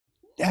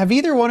have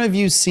either one of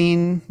you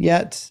seen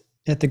yet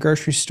at the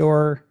grocery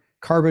store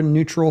carbon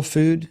neutral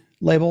food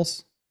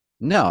labels?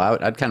 No,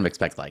 I'd kind of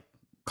expect like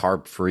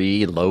carb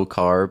free, low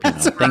carb,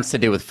 things to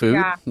do with food,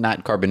 Yeah.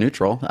 not carbon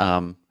neutral.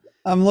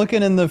 I'm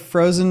looking in the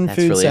frozen That's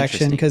food really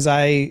section interesting. because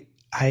I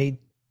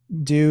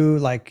do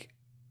like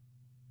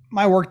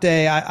my work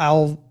day.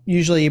 I'll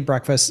usually eat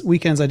breakfast.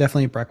 Weekends I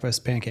definitely eat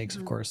breakfast, pancakes,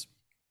 of course.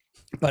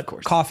 But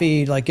course.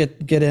 coffee, like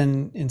get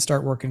in and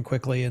start working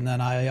quickly, and then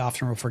I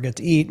often will forget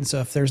to eat. And so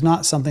if there's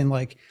not something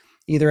like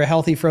either a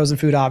healthy frozen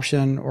food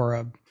option or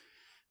a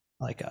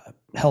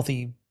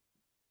healthy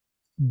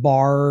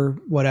bar,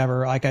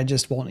 whatever, like I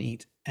just won't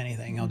eat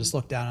anything. I'll just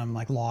look down and I'm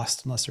like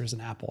lost unless there's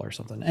an apple or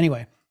something.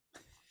 Anyway,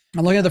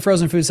 I'm looking at the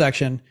frozen food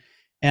section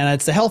and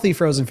it's the healthy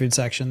frozen food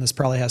section. This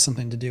probably has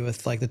something to do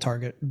with like the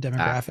target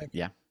demographic.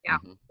 Yeah. Yeah.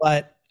 Mhm.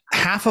 But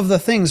half of the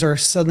things are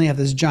suddenly have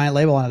this giant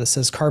label on it that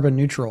says carbon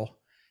neutral.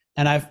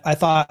 And I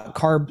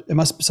thought it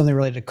must be something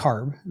related to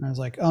carb. And I was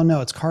like, oh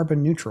no, it's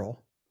carbon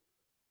neutral.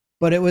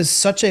 But it was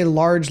such a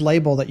large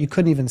label that you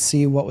couldn't even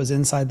see what was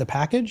inside the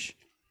package.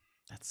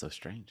 That's so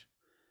strange.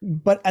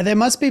 But they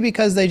must be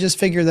because they just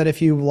figure that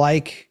if you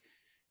like,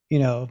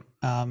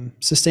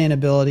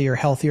 sustainability or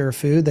healthier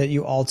food, that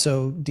you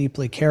also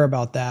deeply care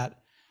about that.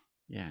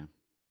 Yeah.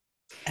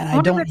 And I I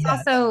wonder don't if it's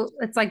yet. also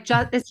it's like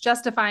it's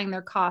justifying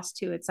their cost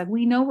too. It's like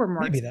we know we're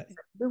more Maybe that.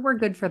 expensive, but we're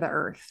good for the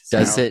earth.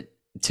 Does so- it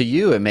to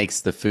you? It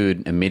makes the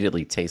food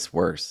immediately taste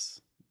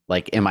worse,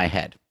 like in my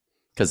head,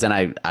 because then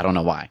I don't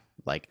know why.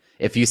 Like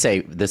if you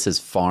say this is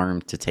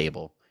farm to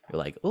table, you're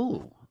like,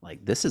 oh,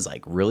 like this is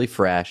like really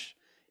fresh.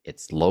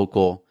 It's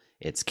local.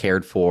 It's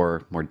cared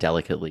for more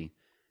delicately.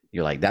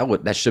 You're like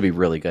that should be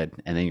really good.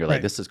 And then you're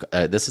like,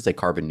 Right. this is a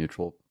carbon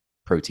neutral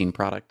protein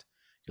product.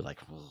 You're like,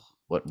 "Ugh,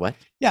 what?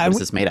 Yeah, What is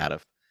this made out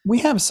of? we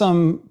have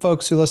some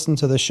folks who listen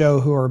to the show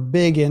who are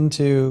big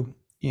into,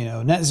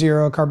 net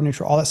zero, carbon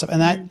neutral, all that stuff.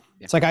 And that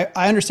it's like,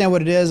 I understand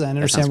what it is. I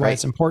understand why great.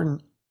 it's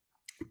important.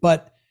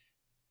 But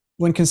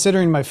when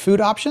considering my food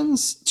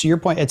options, to your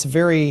point, it's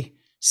very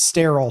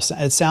sterile.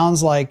 It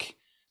sounds like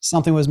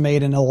something was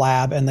made in a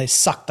lab and they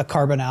sucked the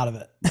carbon out of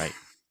it. Right.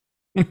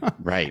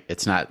 Right.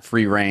 It's not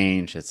free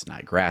range. It's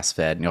not grass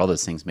fed. And all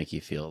those things make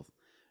you feel.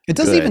 It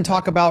doesn't Good. even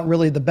talk about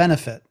really the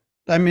benefit.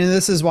 I mean,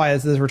 this is why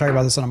we're talking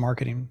about this on a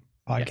marketing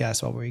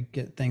podcast while we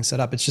get things set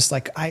up. It's just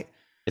like,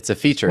 It's a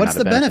feature. What's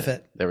not a the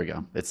benefit? There we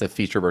go. It's a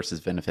feature versus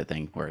benefit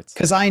thing where it's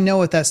because I know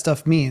what that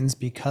stuff means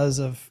because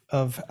of,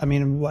 I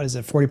mean, what is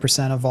it?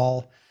 40% of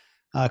all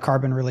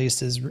carbon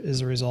released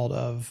is a result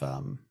of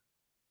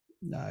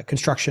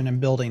construction and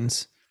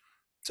buildings.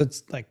 So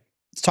it's like,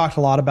 it's talked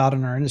a lot about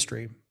in our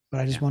industry,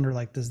 but I just wonder,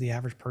 like, does the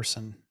average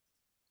person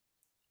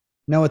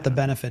know what the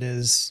benefit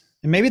is?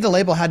 And maybe the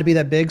label had to be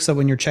that big so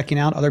when you're checking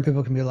out, other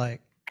people can be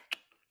like,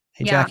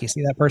 hey, Yeah. Jackie,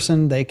 see that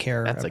person? They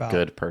care that's about. a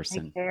good They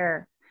person.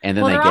 care. And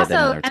then Well, they they're get them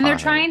in also their and they're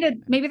Tahoe. trying to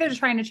maybe they're just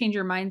trying to change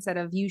your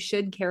mindset of you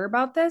should care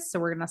about this, so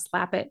we're going to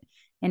slap it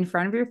in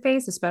front of your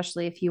face,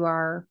 especially if you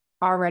are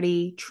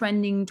already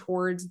trending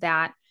towards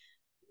that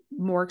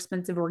more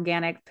expensive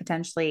organic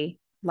potentially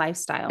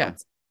lifestyle. Yeah.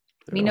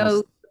 We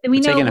know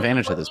taking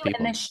advantage of those and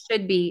people. this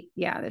should be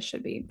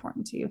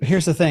important to you. But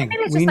here's the thing.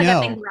 Maybe it's We just like a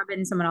know thing rubbed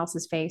in someone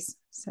else's face.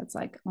 So it's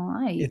like, oh,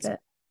 I eat it's it.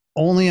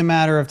 only a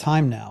matter of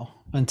time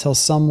now until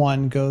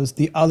someone goes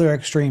the other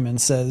extreme and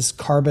says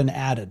carbon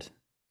added.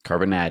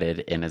 Carbon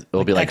added, and it'll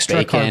Like be like extra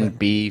bacon, carbon.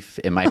 beef.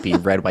 It might be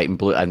red, white, and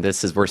blue. And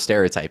we're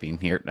stereotyping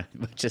here,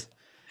 but just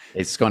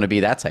it's going to be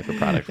that type of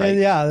product, right?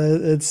 Yeah,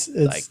 it's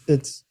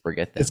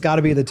Forget that. it's got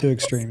to be the two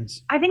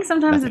extremes. I think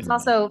sometimes Nothing. it's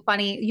also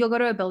funny. You'll go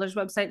to a builder's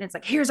website and it's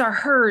like, here's our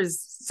HERS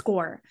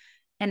score.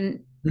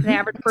 And the Mhm.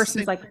 average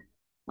person's like,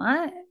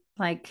 what?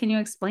 Like, can you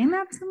explain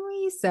that to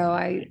me? So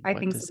I What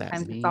think does that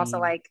sometimes it's also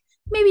mean? like,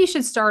 maybe you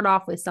should start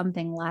off with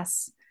something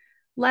less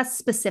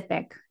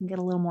specific and get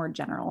a little more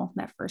general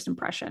that first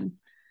impression.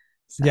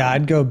 So, Yeah,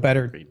 I'd go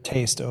better Agreed.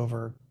 taste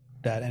over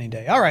that any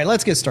day. All right,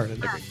 let's get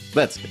started.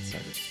 Let's get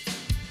started.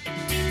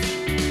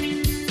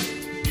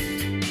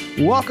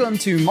 Welcome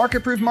to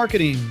Market Proof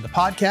Marketing, the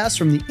podcast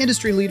from the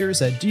industry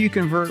leaders at Do You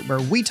Convert, where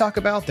we talk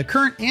about the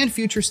current and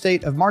future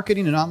state of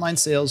marketing and online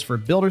sales for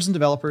builders and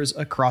developers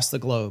across the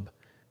globe.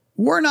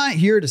 We're not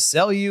here to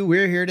sell you,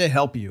 we're here to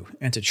help you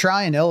and to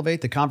try and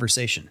elevate the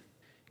conversation.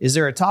 Is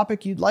there a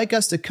topic you'd like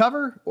us to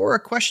cover or a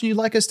question you'd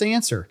like us to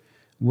answer?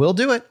 We'll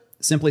do it.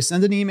 Simply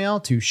send an email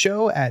to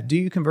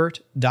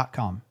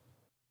show@doyouconvert.com.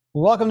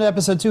 Welcome to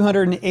episode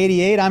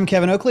 288. I'm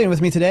Kevin Oakley, and with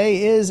me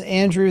today is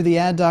Andrew the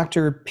Ad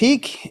Doctor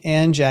Peak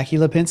and Jackie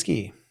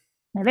Lipinski.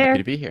 Hi there. Happy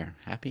to be here.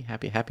 Happy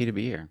to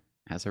be here.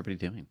 How's everybody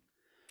doing?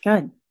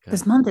 Good.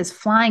 This month is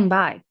flying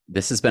by.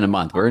 This has been a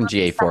month. We're in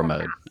GA4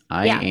 mode.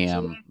 I'm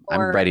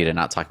GA4. ready to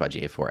not talk about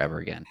GA4 ever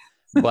again.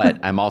 But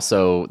I'm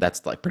also,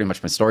 that's like pretty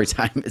much my story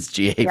time is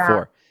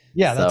GA4.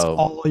 Yeah, that's So-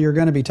 all you're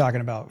going to be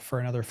talking about for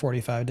another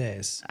 45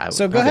 days. I would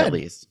So go probably ahead. At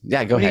least.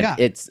 Yeah, go What do you ahead.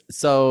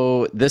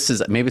 got? This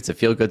is maybe it's a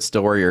feel good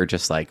story or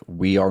just like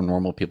we are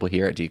normal people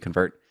here at Do You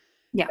Convert.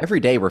 Yeah.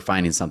 Every day we're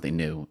finding something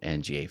new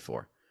in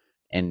GA4.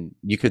 And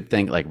you could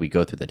think like we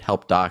go through the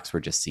help docs, we're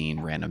just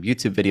seeing random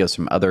YouTube videos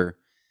from other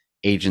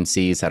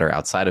agencies that are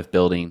outside of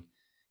building,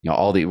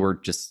 we're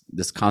just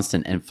this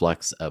constant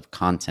influx of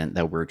content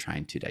that we're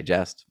trying to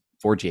digest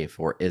for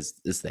GA4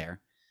 is there.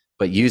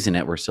 But using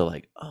it, we're still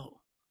like, oh,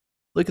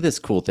 look at this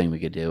cool thing we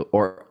could do.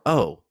 Or,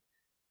 oh,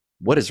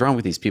 what is wrong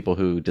with these people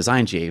who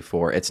designed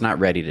GA4? It's not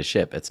ready to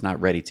ship. It's not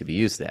ready to be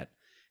used yet.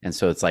 And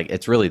so it's like,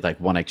 it's really like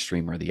one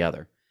extreme or the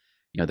other.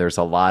 There's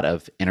a lot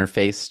of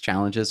interface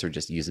challenges or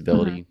just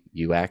usability,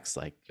 UX,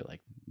 like you're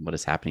like, what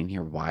is happening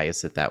here? Why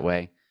is it that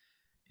way?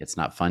 It's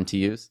not fun to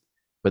use.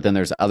 But then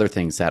there's other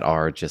things that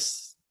are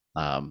just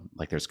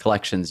like there's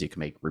collections. You can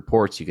make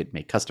reports. You could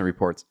make custom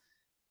reports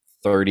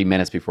 30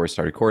 minutes before we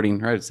start recording,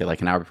 right? I'd say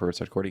like an hour before we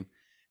start recording.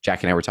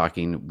 Jack and I were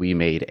talking. We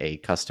made a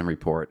custom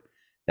report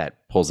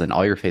that pulls in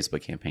all your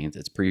Facebook campaigns.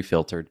 It's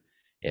pre-filtered.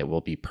 It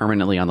will be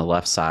permanently on the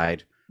left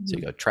side. So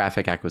you go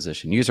traffic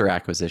acquisition, user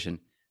acquisition,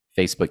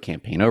 Facebook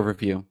campaign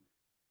overview.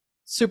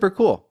 Super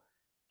cool.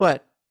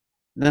 But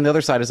then the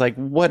other side is like,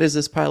 what is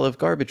this pile of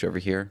garbage over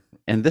here?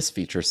 And this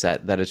feature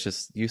set that is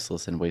just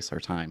useless and wastes our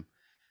time.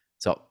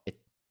 So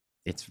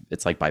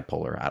it's like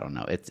bipolar. I don't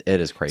know. It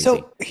is crazy.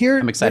 So here,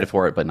 I'm excited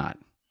for it, but not.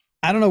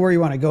 I don't know where you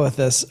want to go with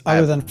this,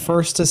 other than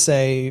first to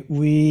say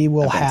we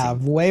will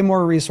have way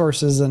more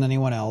resources than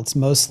anyone else,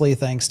 mostly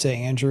thanks to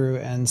Andrew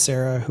and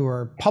Sarah, who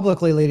are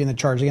publicly leading the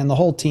charge. Again, the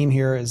whole team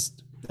here is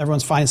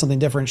everyone's finding something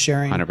different,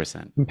 sharing,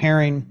 100%,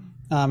 comparing,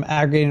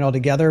 aggregating it all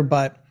together.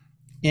 But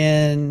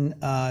in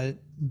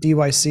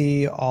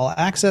DYC All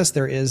Access,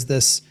 there is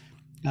this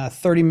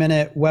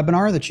 30-minute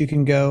webinar that you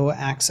can go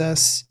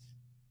access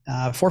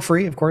for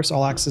free. Of course,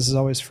 All Access is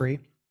always free.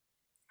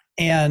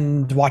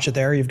 And watch it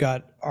there. You've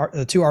got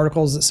the 2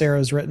 articles that Sarah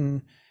has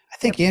written. I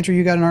think, Andrew,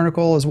 you got an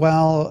article as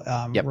well.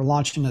 We're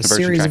launching a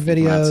series of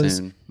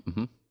videos.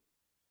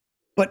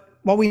 But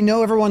what we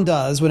know everyone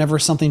does whenever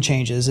something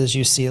changes is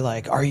you see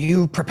like, are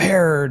you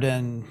prepared?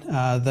 And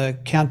the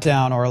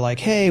countdown, or like,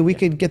 hey, we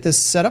could get this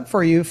set up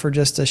for you for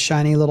just a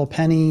shiny little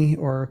penny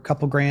or a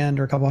couple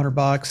grand or a couple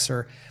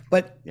 $100.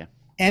 But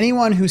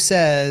anyone who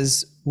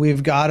says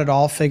we've got it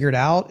all figured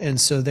out and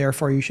so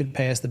therefore you should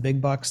pay us the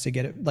big bucks to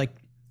get it, like,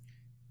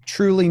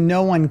 truly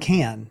no one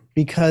can,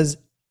 because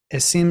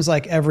it seems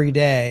like every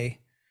day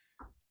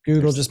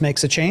Google just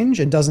makes a change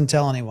and doesn't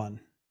tell anyone.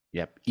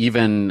 Yep.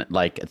 Even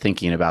like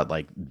thinking about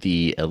like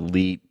the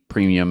elite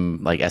premium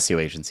like SEO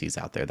agencies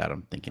out there that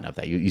I'm thinking of,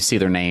 that you see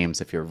their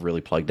names if you're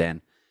really plugged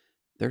in,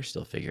 they're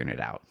still figuring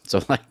it out.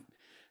 So like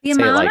the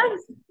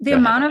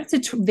amount of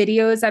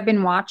videos I've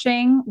been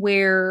watching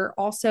where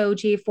also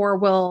GA4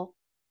 will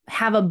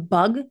have a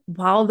bug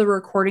while they're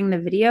recording the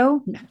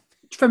video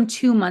from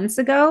 2 months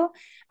ago.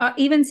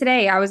 Even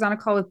today, I was on a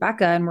call with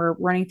Becca and we're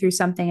running through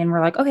something and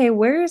we're like, okay,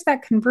 where is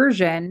that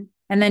conversion?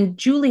 And then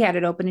Julie had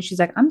it open and she's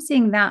like, I'm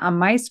seeing that on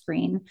my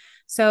screen.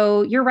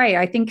 So you're right.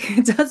 I think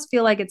it does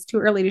feel like it's too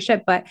early to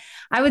ship, but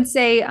I would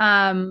say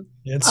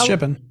it's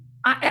shipping.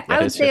 I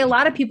would say a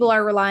lot of people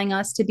are relying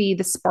us to be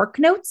the Spark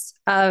Notes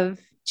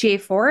of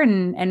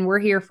GA4, and we're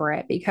here for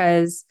it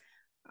because,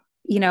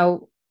 we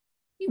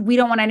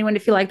don't want anyone to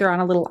feel like they're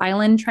on a little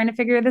island trying to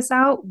figure this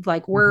out.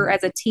 Like we're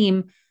as a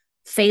team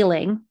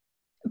failing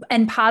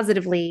and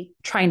positively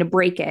trying to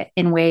break it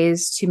in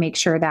ways to make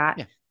sure that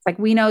it's like,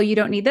 we know you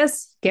don't need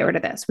this, get rid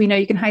of this. We know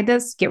you can hide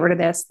this, get rid of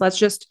this. Let's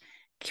just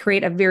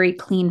create a very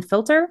clean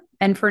filter.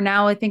 And for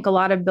now, I think a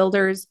lot of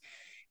builders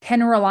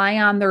can rely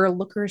on their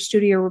Looker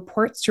Studio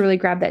reports to really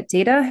grab that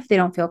data if they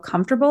don't feel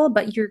comfortable,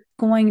 but you're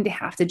going to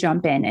have to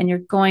jump in and you're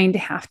going to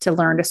have to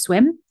learn to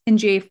swim in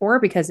GA4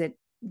 because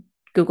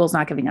Google's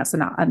not giving us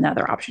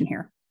another option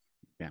here.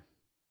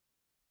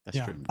 That's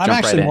true. I'm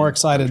actually more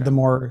excited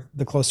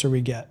the closer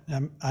we get.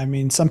 I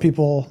mean, some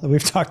people that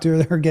we've talked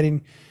to, they're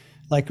getting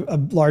like a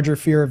larger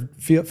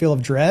feel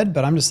of dread,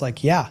 but I'm just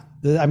like,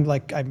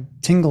 I'm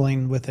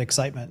tingling with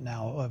excitement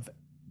now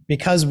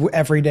because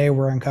every day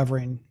we're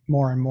uncovering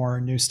more and more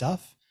new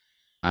stuff.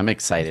 I'm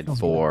excited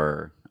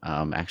for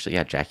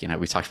actually, Jackie and I,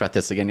 we talked about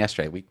this again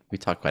yesterday. We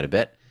talked quite a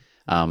bit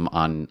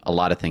on a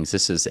lot of things.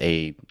 This is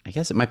I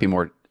guess it might be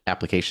more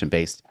application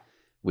based.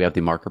 We have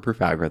the marker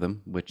proof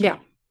algorithm, which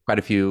quite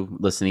a few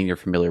listening, you're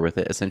familiar with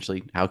it.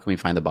 Essentially, how can we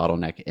find the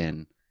bottleneck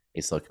in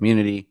a slow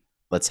community?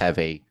 Let's have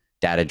a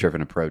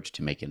data-driven approach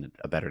to making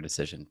a better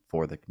decision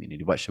for the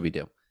community. What should we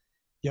do?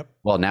 Yep.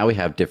 Well, now we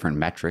have different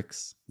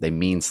metrics. They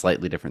mean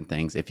slightly different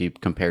things. If you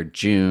compare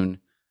June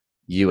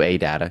UA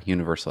data,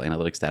 Universal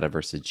Analytics data,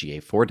 versus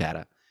GA4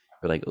 data,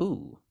 we're like,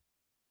 ooh,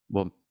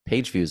 well,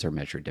 page views are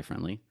measured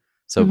differently.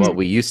 So what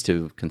we used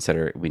to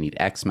consider, we need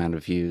X amount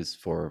of views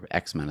for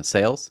X amount of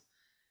sales.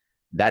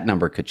 That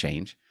number could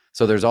change.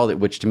 So there's all that,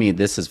 which to me,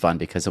 this is fun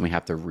because then we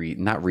have to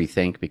not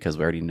rethink because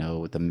we already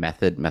know the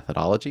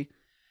methodology,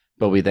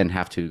 but we then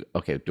have to,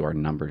 do our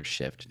numbers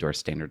shift? Do our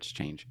standards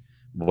change?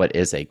 What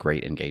is a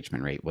great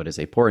engagement rate? What is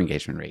a poor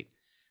engagement rate?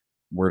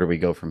 Where do we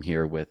go from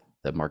here with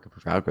the market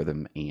proof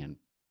algorithm? And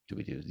do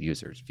we do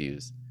users,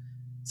 views,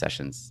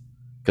 sessions?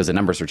 Because the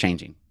numbers are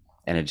changing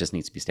and it just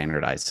needs to be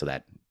standardized so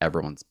that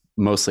everyone's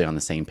mostly on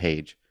the same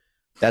page.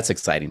 That's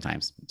exciting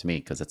times to me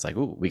because it's like,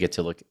 ooh, we get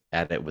to look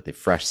at it with a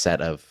fresh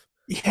set of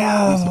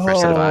Yeah, Use the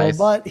first set of eyes.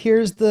 but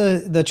here's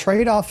the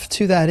trade-off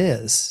to that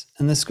is,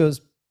 and this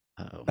goes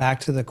Oh,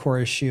 back to the core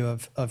issue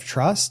of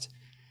trust.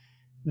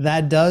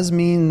 That does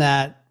mean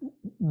that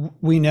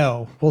we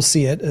know we'll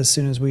see it as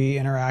soon as we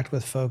interact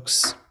with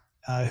folks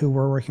who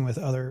we're working with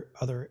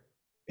other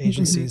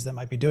agencies that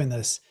might be doing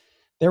this.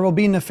 There will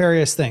be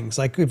nefarious things.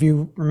 Like if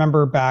you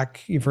remember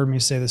back, you've heard me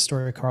say this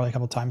story, Carly, a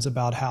couple of times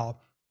about how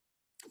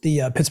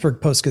the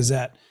Pittsburgh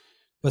Post-Gazette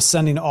was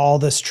sending all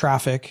this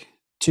traffic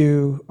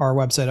to our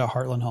website at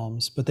Heartland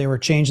Homes, but they were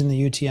changing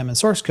the UTM and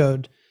source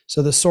code.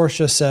 So the source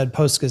just said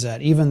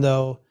Post-Gazette, even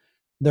though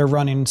they're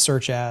running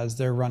search ads,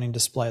 they're running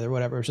display, they're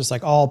whatever. It's just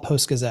like all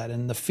Post-Gazette.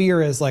 And the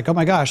fear is like, oh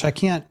my gosh, I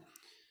can't,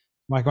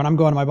 like when I'm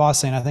going to my boss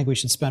saying, I think we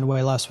should spend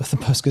way less with the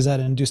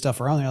Post-Gazette and do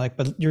stuff around there. Like,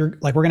 but you're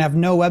like, we're going to have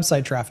no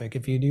website traffic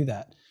if you do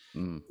that.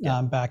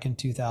 Back in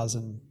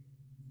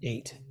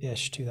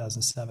 2008-ish,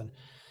 2007.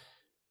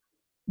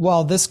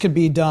 Well, this could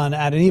be done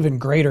at an even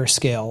greater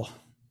scale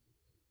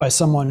by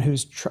someone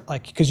who's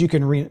like, because you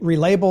can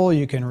relabel,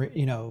 you can,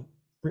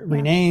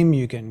 rename,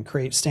 you can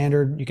create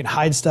standard, you can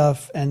hide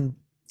stuff. And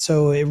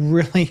so it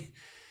really,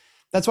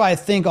 that's why I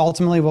think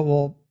ultimately what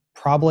we'll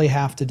probably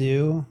have to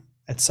do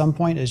at some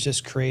point is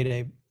just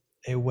create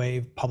a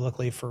way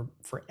publicly for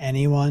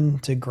anyone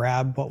to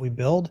grab what we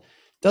build.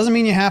 Doesn't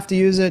mean you have to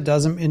use it.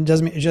 Doesn't mean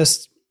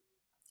just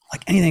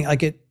like anything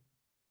like it.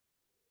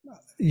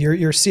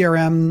 Your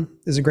CRM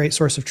is a great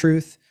source of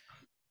truth.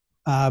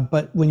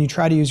 But when you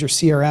try to use your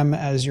CRM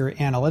as your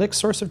analytics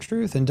source of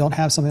truth and don't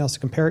have something else to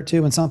compare it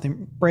to, when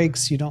something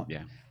breaks, you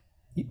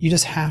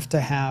just have to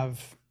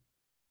have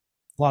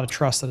a lot of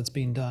trust that it's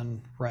being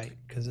done right.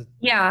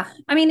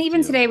 I mean,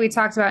 even today we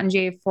talked about in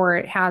GA4,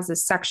 it has a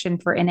section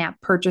for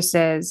in-app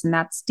purchases and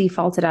that's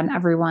defaulted on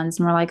everyone's.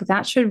 And we're like,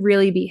 that should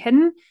really be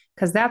hidden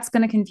because that's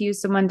going to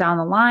confuse someone down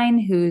the line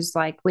who's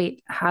like,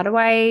 wait, how do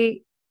I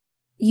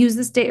use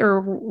this data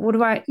or what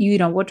do I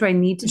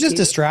need to do? It's just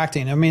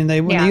distracting. I mean,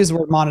 when they use the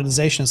word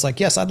monetization, it's like,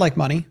 yes, I'd like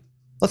money.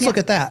 Let's look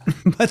at that.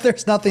 But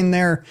there's nothing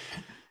there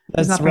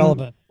that's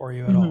relevant for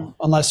you at all,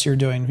 unless you're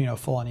doing,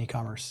 full on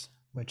e-commerce,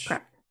 which I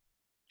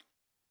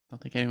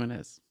don't think anyone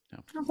is. No.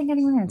 I don't think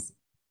anyone is.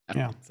 I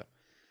don't think so.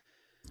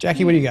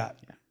 Jackie, what do you got?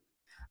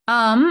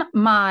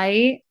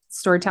 My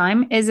story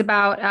time is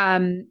about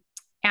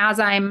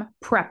as I'm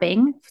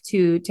prepping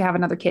to have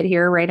another kid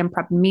here, right? I'm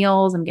prepping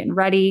meals, I'm getting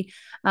ready.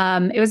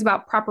 It was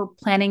about proper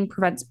planning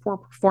prevents poor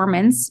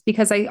performance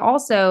because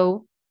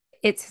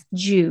it's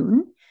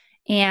June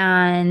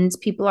and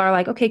people are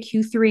like, okay,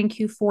 Q3 and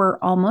Q4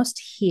 are almost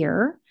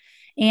here.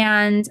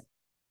 And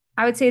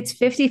I would say it's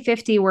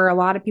 50-50 where a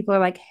lot of people are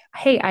like,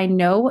 hey, I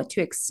know what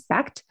to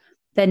expect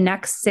the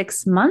next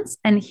 6 months.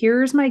 And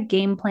here's my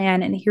game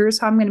plan. And here's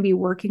how I'm going to be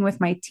working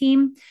with my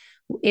team.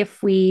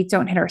 If we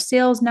don't hit our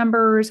sales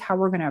numbers, how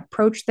we're going to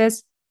approach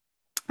this.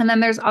 And then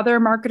there's other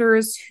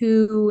marketers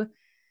who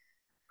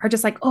are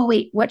just like, oh,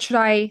 wait, what should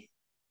I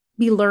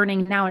be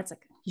learning now? It's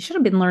like, you should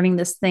have been learning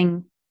this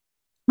thing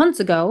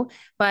months ago,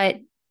 but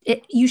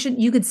you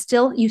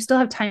still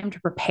have time to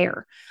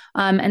prepare.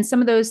 And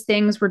some of those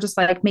things were just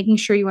like making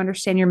sure you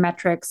understand your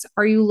metrics.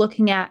 Are you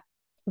looking at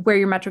where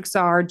your metrics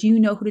are? Do you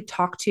know who to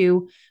talk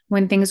to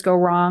when things go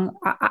wrong?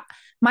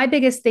 My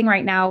biggest thing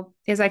right now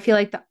is I feel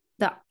like the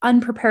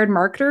unprepared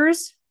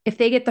marketers, if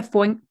they get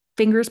the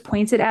fingers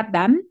pointed at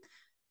them,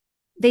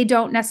 they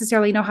don't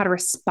necessarily know how to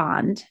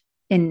respond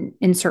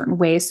in certain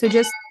ways. So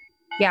just,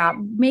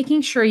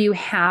 making sure you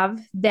have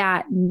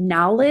that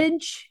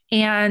knowledge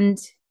and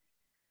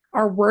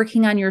are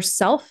working on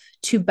yourself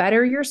to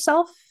better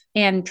yourself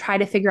and try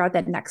to figure out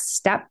that next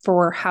step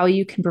for how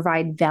you can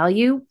provide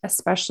value,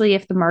 especially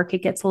if the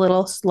market gets a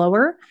little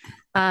slower.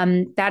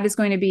 That is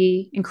going to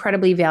be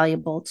incredibly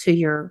valuable to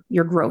your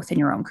growth in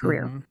your own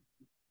career. Mm-hmm.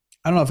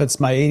 I don't know if it's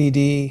my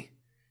ADD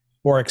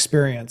or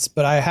experience,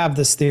 but I have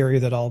this theory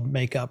that I'll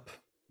make up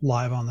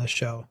live on this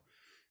show.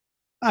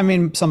 I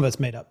mean, some of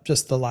it's made up,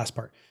 just the last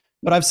part.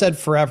 But I've said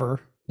forever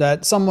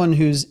that someone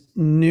who's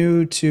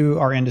new to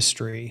our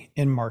industry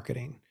in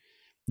marketing,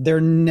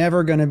 they're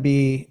never going to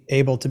be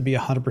able to be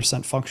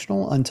 100%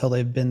 functional until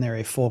they've been there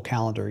a full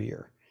calendar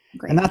year.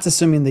 Great. And that's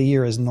assuming the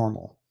year is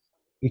normal,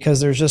 because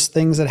there's just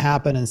things that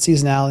happen in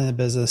seasonality in the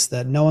business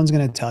that no one's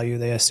going to tell you.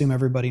 They assume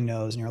everybody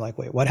knows. And you're like,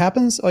 wait, what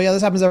happens? Oh yeah,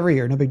 this happens every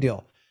year. No big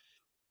deal.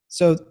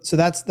 So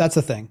that's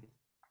the thing.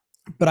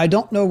 But I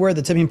don't know where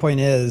the tipping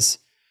point is,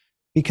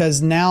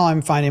 because now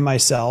I'm finding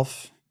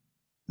myself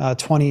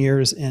 20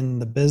 years in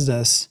the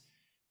business.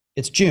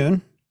 It's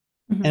June.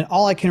 Mm-hmm. And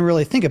all I can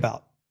really think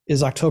about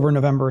is October,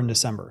 November, and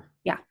December.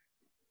 Yeah.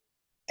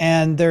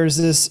 And there's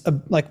this,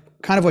 like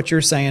kind of what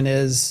you're saying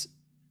is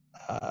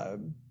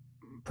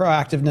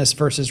proactiveness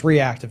versus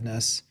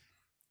reactiveness.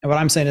 And what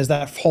I'm saying is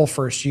that whole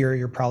first year,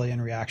 you're probably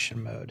in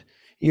reaction mode.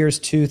 Years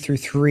 2 through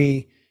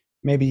 3,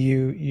 maybe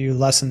you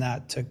lessen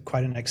that to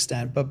quite an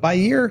extent. But by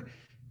year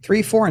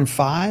 3, 4, and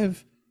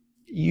 5,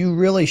 you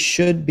really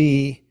should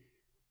be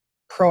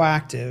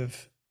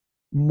proactive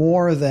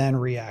more than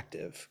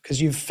reactive,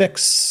 because you've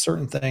fixed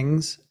certain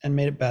things and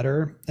made it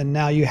better. And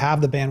now you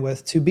have the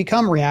bandwidth to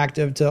become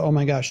reactive to, oh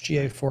my gosh,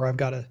 GA4, I've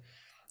got to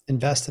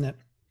invest in it.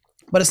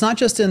 But it's not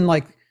just in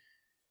like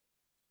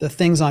the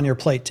things on your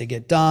plate to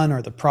get done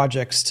or the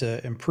projects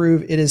to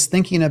improve. It is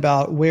thinking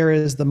about where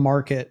is the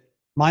market,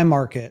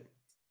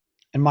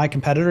 and my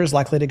competitors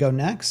likely to go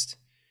next.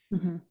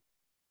 Mm-hmm.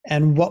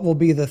 And what will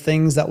be the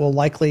things that will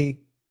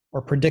likely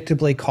or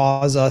predictably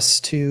cause us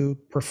to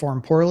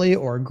perform poorly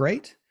or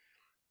great.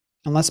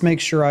 And let's make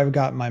sure I've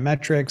got my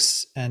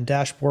metrics and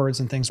dashboards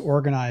and things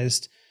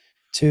organized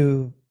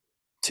to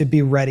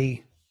be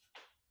ready,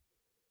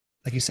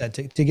 like you said,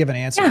 to give an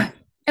answer. Yeah.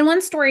 And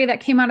one story that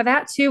came out of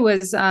that too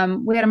was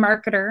we had a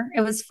marketer.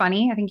 It was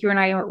funny. I think you and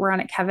I were on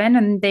it, Kevin,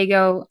 and they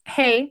go,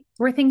 "Hey,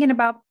 we're thinking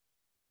about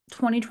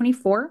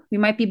 2024. We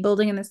might be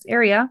building in this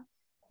area.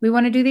 We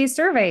want to do these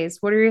surveys.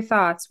 What are your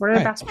thoughts? What are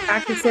the best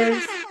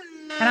practices?"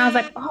 And I was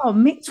like, "Oh,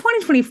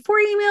 2024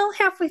 email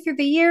halfway through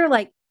the year,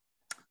 like,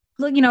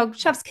 look,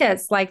 chef's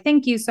kiss. Like,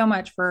 thank you so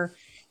much for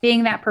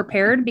being that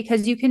prepared,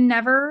 because you can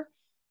never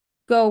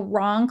go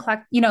wrong.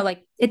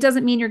 Like, it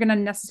doesn't mean you're going to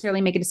necessarily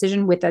make a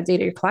decision with that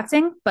data you're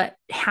collecting, but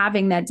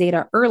having that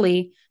data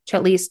early to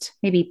at least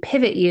maybe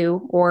pivot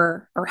you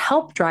or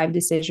help drive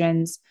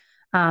decisions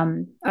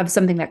of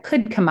something that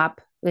could come up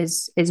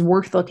is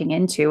worth looking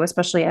into,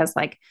 especially as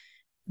like,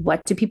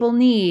 what do people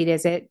need?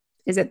 Is it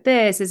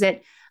this? Is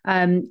it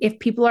if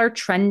people are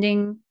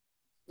trending?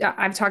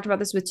 I've talked about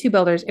this with two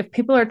builders. If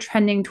people are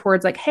trending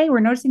towards like, hey, we're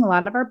noticing a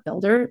lot of our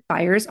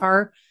buyers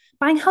are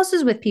buying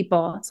houses with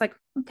people. It's like,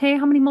 okay,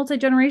 how many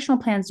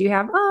multi-generational plans do you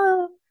have?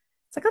 Oh,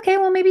 it's like, okay,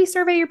 well, maybe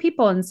survey your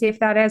people and see if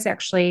that is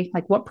actually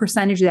like what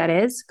percentage that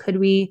is. Could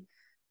we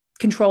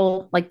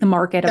control like the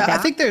market of that? I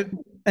think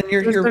and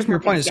your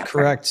point is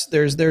correct.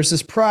 There's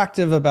this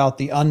proactive about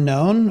the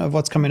unknown of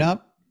what's coming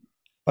up.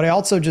 But I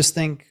also just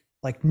think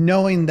like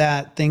knowing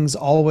that things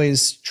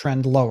always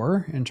trend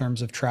lower in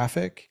terms of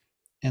traffic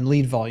and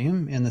lead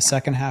volume in the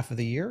second half of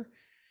the year.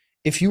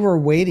 If you were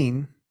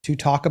waiting to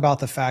talk about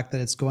the fact that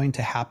it's going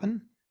to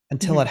happen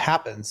until it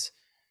happens,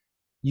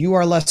 you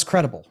are less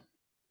credible.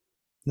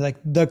 Like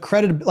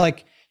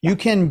you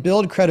can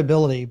build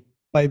credibility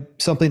by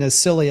something as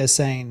silly as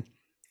saying,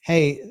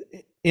 hey,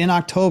 in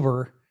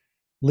October,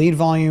 lead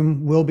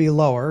volume will be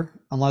lower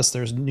unless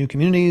there's new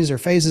communities or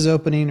phases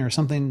opening or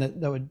something that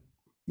would,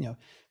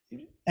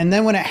 and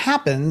then when it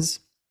happens,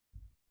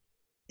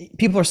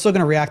 people are still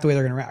going to react the way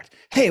they're going to react.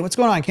 Hey, what's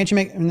going on? Can't you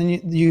make, and then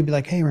you'd be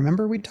like, hey,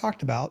 remember we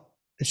talked about,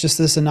 it's just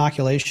this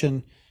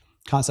inoculation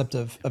concept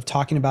of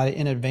talking about it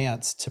in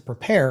advance to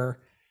prepare.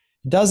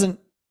 It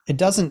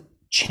doesn't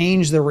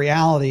change the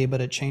reality,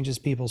 but it changes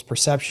people's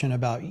perception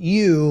about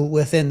you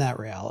within that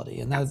reality.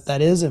 And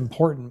that is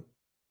important.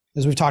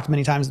 As we've talked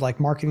many times, like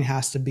marketing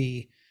has to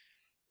be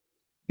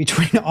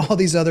between all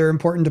these other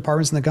important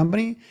departments in the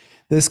company,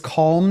 this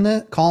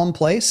calm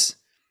place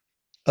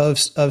of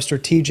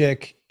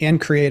strategic and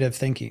creative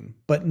thinking,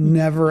 but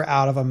never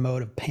out of a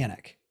mode of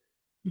panic.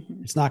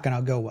 Mm-hmm. It's not going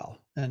to go well.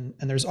 And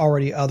there's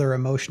already other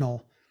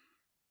emotional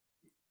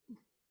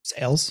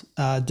sales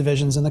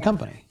divisions in the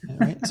company,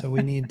 right? So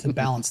we need to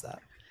balance that.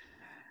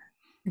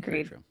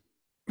 Agreed. True.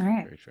 All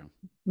right. Very true.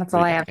 That's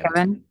all I have,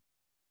 Kevin.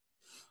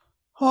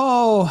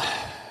 Oh,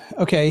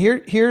 okay.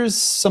 Here's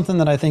something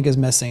that I think is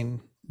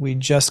missing. We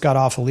just got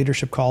off a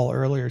leadership call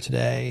earlier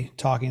today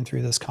talking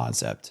through this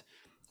concept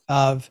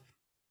of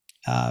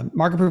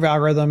market proof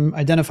algorithm,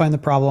 identifying the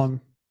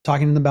problem,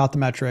 talking to them about the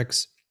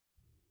metrics.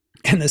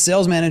 And the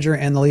sales manager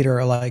and the leader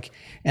are like,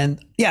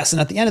 and yes, and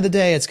at the end of the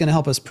day, it's going to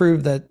help us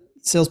prove that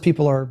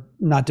salespeople are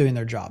not doing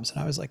their jobs. And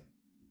I was like,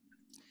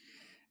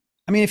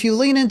 I mean, if you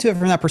lean into it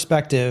from that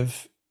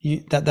perspective,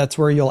 that's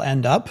where you'll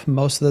end up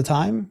most of the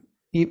time.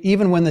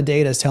 Even when the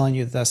data is telling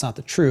you that that's not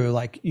the true,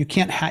 like you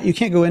can't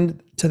go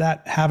into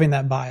that having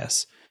that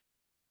bias.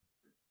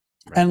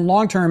 Right. And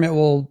long term, it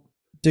will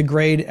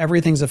degrade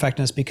everything's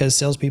effectiveness because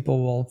salespeople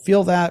will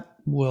feel that,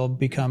 will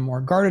become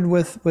more guarded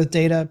with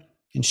data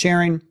and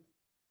sharing.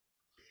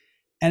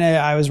 And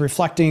I was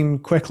reflecting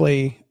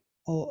quickly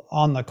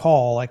on the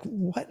call, like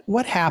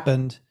what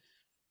happened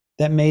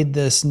that made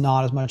this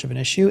not as much of an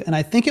issue? And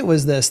I think it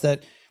was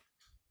that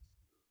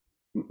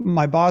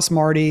my boss,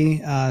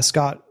 Marty,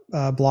 Scott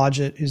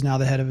Blodgett, who's now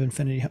the head of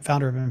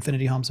founder of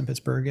Infinity Homes in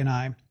Pittsburgh,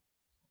 and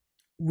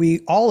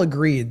we all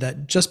agreed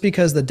that just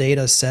because the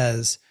data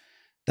says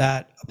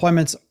that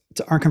appointments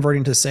aren't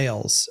converting to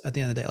sales at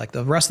the end of the day, like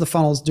the rest of the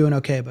funnel is doing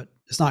okay, but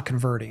it's not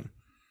converting.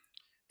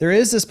 There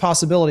is this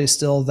possibility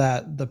still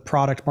that the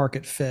product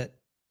market fit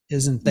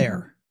isn't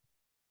there.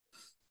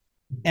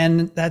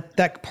 And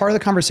that part of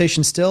the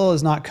conversation still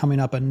is not coming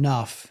up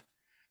enough.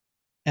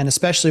 And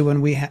especially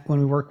when we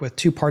work with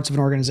two parts of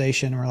an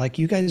organization, we're like,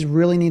 you guys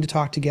really need to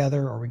talk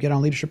together, or we get on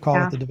a leadership call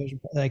with the division.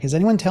 Like, is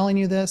anyone telling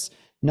you this?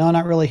 No,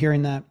 not really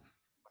hearing that.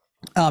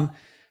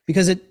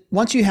 Because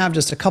once you have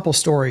just a couple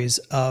stories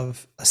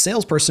of a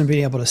salesperson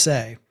being able to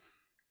say,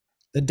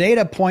 the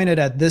data pointed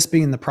at this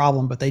being the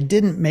problem, but they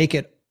didn't make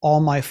it all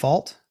my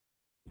fault.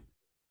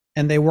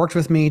 And they worked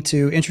with me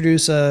to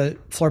introduce a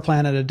floor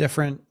plan at a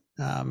different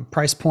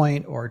price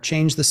point or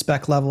change the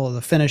spec level of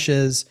the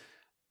finishes.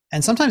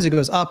 And sometimes it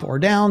goes up or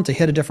down to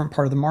hit a different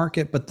part of the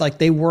market, but like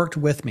they worked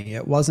with me.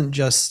 It wasn't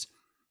just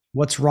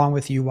What's wrong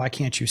with you? Why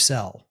can't you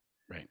sell?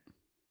 Right.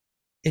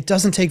 It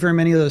doesn't take very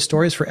many of those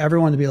stories for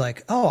everyone to be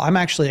like, oh, I'm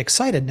actually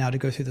excited now to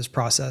go through this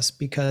process,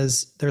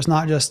 because there's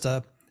not just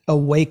a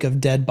wake of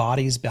dead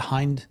bodies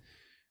behind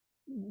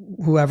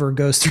whoever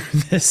goes through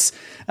this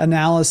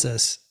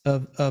analysis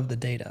of the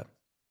data.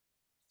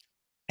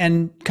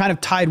 And kind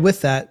of tied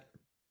with that,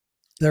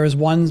 there was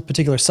one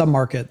particular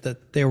submarket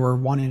that they were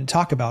wanting to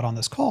talk about on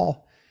this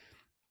call.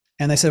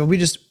 And they said, well,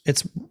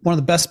 it's one of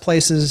the best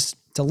places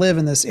to live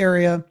in this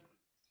area.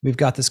 We've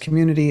got this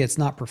community, it's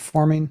not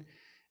performing.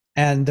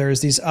 And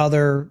there's these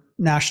other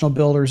national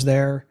builders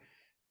there.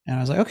 And I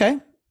was like, okay,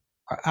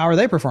 how are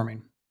they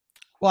performing?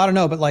 Well, I don't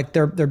know, but like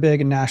they're big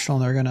and national,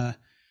 and they're gonna,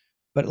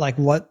 but like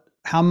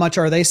how much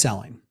are they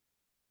selling?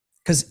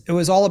 Because it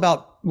was all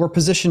about, we're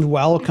positioned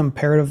well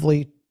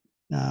comparatively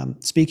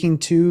speaking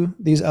to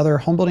these other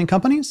home building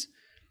companies,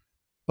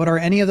 but are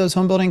any of those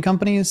home building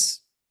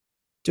companies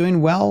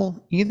doing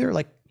well either?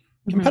 Like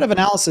competitive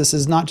analysis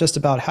is not just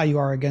about how you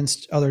are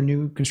against other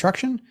new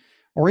construction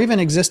or even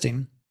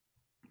existing,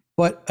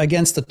 but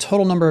against the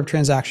total number of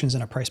transactions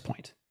and a price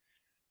point.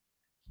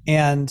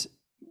 And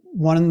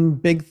one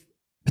big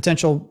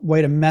potential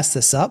way to mess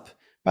this up,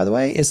 by the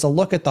way, is to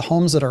look at the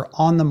homes that are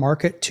on the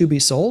market to be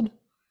sold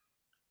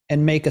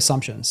and make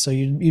assumptions. So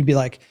you'd be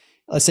like,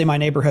 let's say my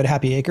neighborhood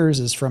Happy Acres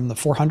is from the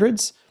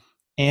 400s,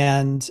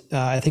 and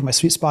I think my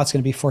sweet spot's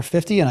going to be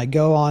 450, and I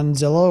go on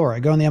Zillow or I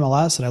go on the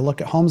MLS and I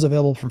look at homes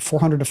available from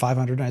 400 to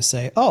 500, and I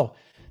say, oh,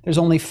 there's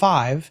only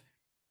 5,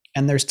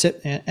 and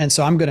and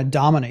so I'm going to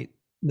dominate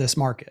this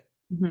market.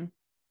 Mm-hmm.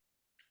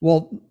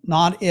 Well,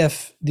 not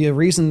if the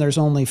reason there's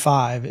only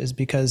 5 is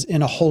because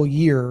in a whole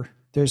year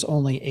there's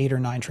only 8 or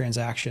 9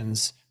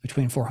 transactions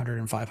between 400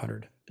 and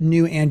 500,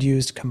 new and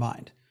used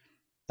combined.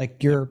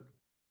 Like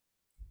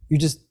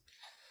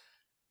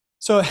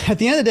so at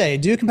the end of the day,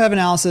 do competitive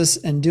analysis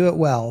and do it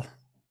well.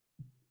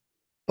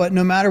 But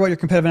no matter what your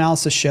competitive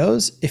analysis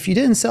shows, if you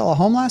didn't sell a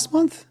home last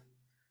month,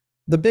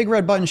 the big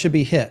red button should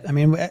be hit. I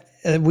mean,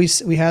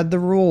 we had the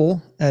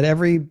rule at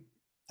every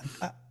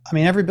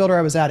builder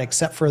I was at,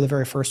 except for the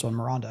very first one,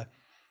 Miranda,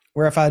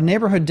 where if a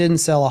neighborhood didn't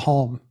sell a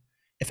home,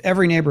 if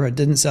every neighborhood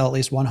didn't sell at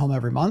least one home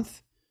every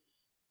month,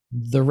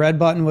 the red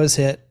button was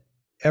hit.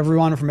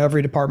 Everyone from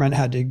every department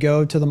had to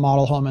go to the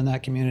model home in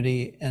that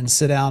community and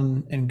sit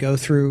down and go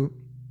through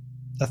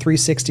a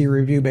 360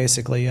 review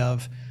basically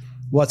of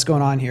what's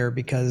going on here,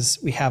 because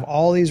we have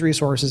all these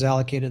resources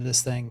allocated to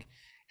this thing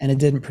and it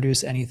didn't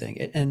produce anything.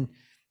 And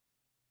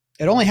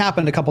it only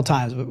happened a couple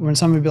times, but when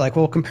somebody would be like,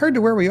 well, compared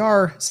to where we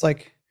are, it's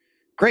like,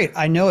 great,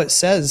 I know it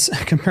says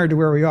compared to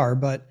where we are,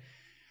 but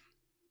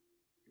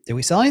did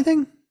we sell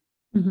anything?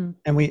 Mm-hmm.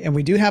 And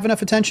we do have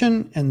enough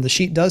attention, and the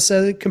sheet does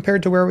say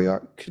compared to where we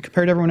are,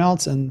 compared to everyone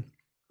else, and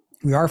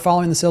we are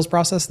following the sales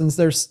process, then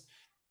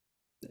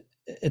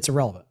it's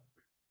irrelevant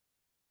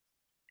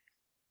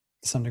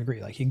to some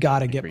degree. Like you got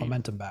to get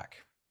momentum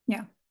back.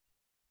 Yeah.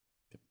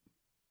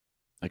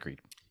 Agreed.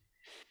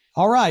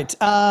 All right.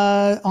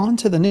 On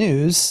to the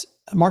news.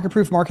 Market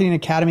Proof Marketing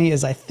Academy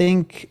is, I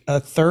think, a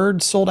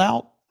third sold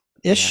out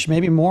ish,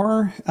 maybe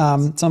more.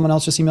 Someone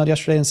else just emailed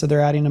yesterday and said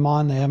they're adding them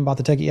on. They haven't bought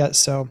the ticket yet.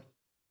 So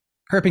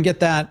hurry up and get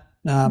that.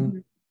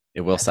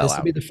 It will sell out. This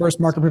will be the first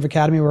Market Proof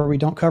Academy where we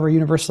don't cover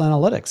universal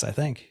analytics, I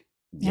think.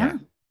 Yeah.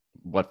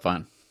 What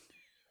fun.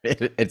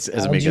 It's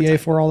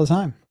GA4 all the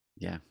time.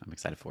 Yeah, I'm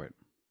excited for it.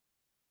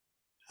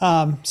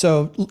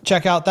 So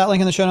check out that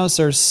link in the show notes.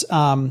 There's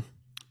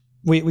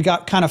we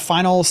got kind of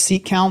final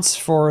seat counts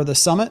for the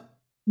summit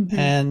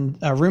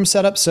and room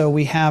setup. So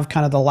we have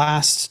kind of the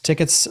last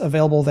tickets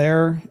available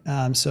there.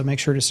 So make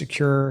sure to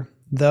secure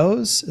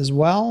those as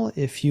well.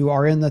 If you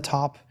are in the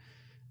top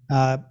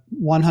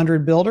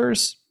 100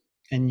 builders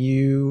and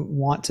you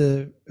want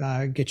to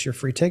get your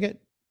free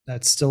ticket,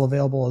 that's still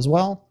available as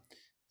well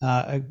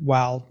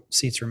while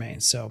seats remain.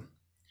 So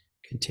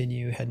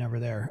continue heading over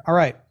there. All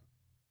right.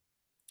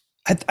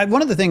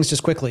 One of the things,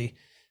 just quickly,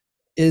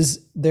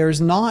 is there's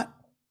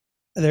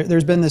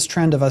been this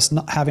trend of us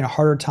not having a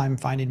harder time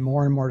finding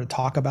more and more to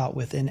talk about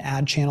within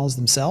ad channels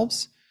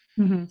themselves,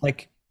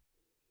 like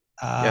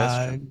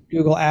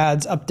Google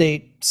Ads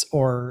updates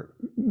or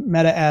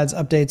Meta Ads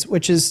updates.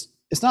 Which is,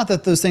 it's not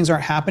that those things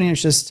aren't happening.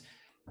 It's just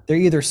they're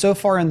either so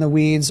far in the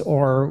weeds,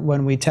 or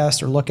when we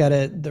test or look at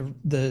it,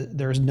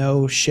 there's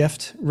no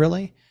shift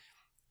really.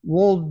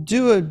 We'll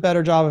do a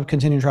better job of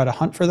continuing to try to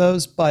hunt for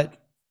those, but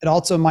it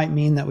also might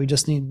mean that we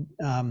just need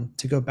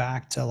to go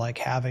back to like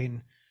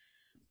having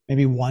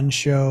maybe one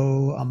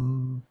show a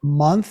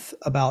month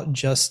about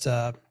just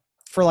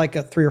for like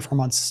 3 or 4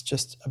 months,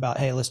 just about,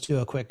 hey, let's do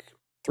a quick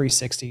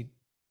 360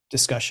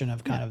 discussion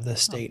of kind of the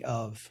state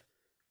of.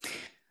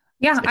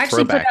 Yeah, like I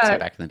actually put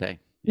back in the day.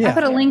 I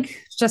put a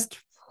link just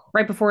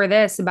right before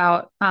this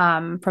about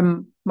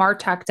from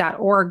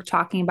martech.org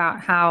talking about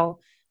how,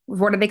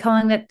 what are they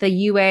calling it? The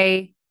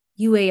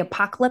UA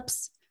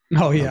apocalypse.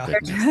 Oh yeah.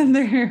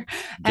 They're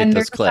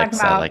those clicks.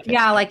 About, I like it.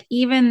 yeah, like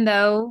even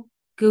though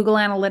Google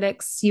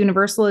Analytics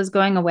Universal is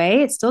going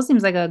away, it still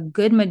seems like a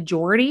good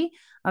majority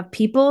of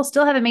people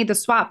still haven't made the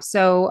swap.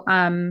 So,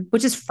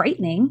 which is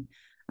frightening,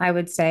 I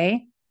would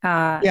say.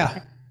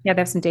 Yeah. Yeah,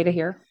 they have some data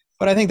here.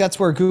 But I think that's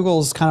where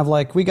Google's kind of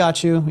like, we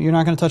got you. You're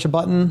not going to touch a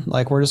button.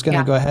 Like, we're just going to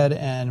Yeah. go ahead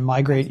and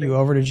migrate you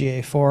over to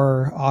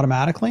GA4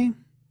 automatically,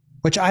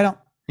 which I don't,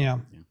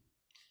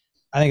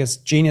 I think it's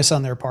genius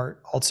on their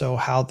part. Also,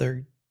 how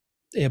they're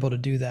able to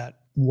do that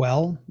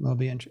well will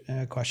be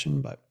a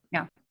question. But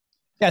yeah.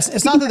 Yes,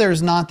 it's not that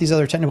there's not these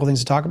other technical things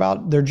to talk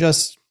about. They're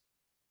just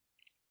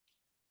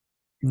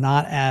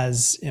not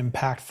as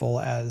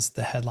impactful as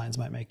the headlines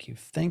might make you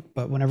think.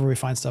 But whenever we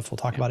find stuff, we'll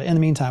talk about it. In the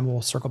meantime,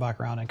 we'll circle back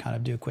around and kind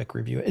of do a quick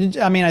review.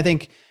 I mean, I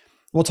think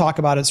we'll talk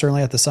about it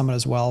certainly at the summit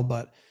as well.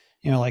 But,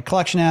 like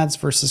collection ads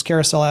versus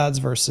carousel ads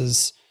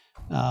versus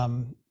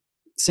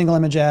single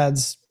image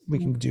ads, we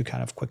can do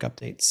kind of quick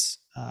updates,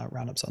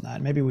 roundups on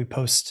that. Maybe we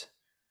post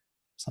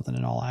something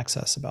in all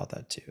access about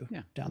that too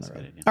down the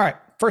road. All right,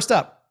 first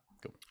up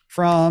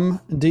from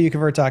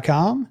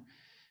doyouconvert.com.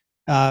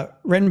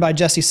 Written by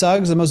Jesse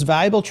Suggs, the most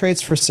valuable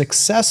traits for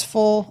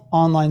successful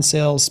online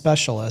sales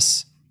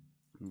specialists.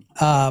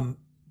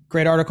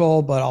 Great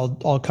article, but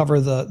I'll cover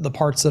the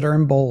parts that are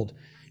in bold.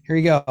 Here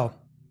you go.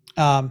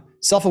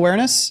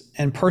 Self-awareness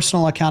and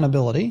personal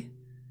accountability.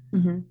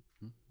 Mm-hmm.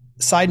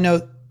 Side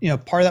note,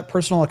 part of that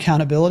personal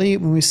accountability,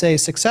 when we say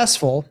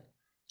successful,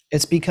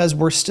 it's because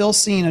we're still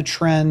seeing a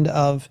trend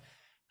of,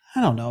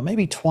 I don't know,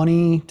 maybe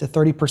 20 to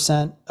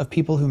 30% of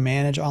people who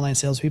manage online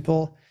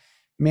salespeople,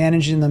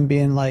 managing them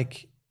being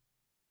like,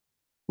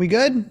 we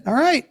good? All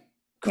right,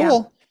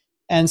 cool. Yeah.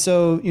 And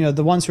so,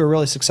 the ones who are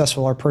really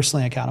successful are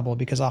personally accountable,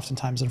 because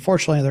oftentimes,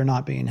 unfortunately, they're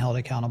not being held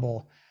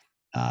accountable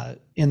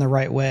in the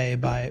right way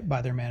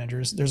by their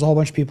managers. There's a whole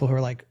bunch of people who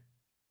are like,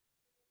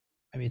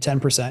 maybe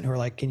 10% who are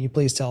like, can you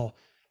please tell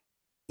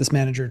this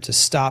manager to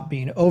stop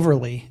being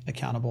overly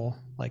accountable?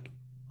 Like,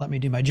 let me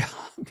do my job.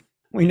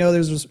 We know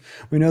there's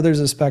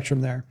a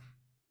spectrum there.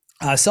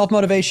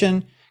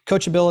 Self-motivation,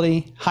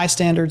 coachability, high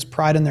standards,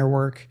 pride in their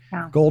work,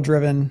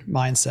 goal-driven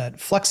mindset,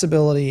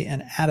 flexibility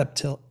and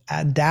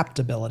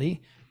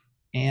adaptability,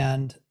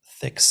 and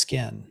thick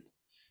skin.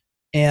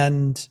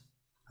 And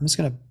I'm just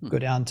going to go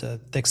down to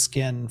thick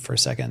skin for a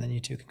second, then you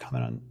two can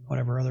comment on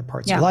whatever other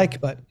parts you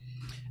like. But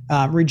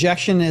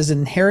rejection is an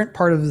inherent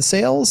part of the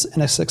sales,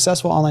 and a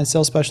successful online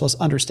sales specialist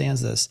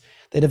understands this.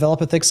 They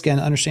develop a thick skin,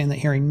 understanding that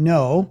hearing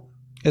no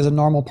is a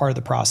normal part of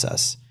the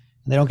process.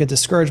 And they don't get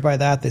discouraged by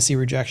that. They see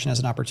rejection as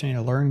an opportunity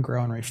to learn,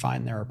 grow, and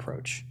refine their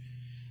approach.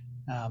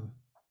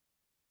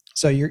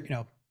 So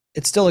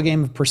it's still a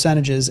game of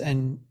percentages,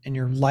 and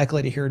you're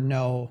likely to hear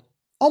no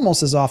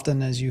almost as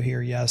often as you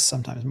hear yes,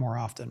 sometimes more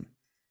often.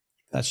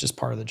 That's just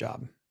part of the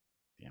job.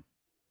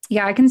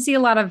 Yeah, I can see a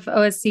lot of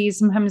OSCs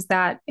sometimes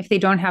that if they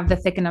don't have the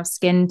thick enough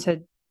skin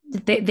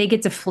they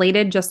get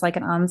deflated, just like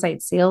an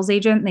on-site sales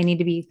agent. They need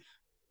to be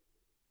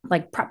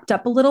like prepped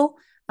up a little.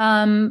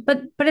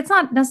 But it's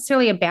not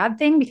necessarily a bad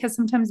thing, because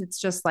sometimes it's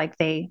just like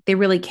they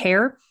really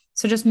care.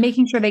 So just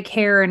making sure they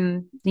care.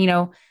 And,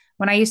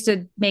 when I used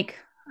to make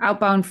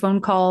outbound phone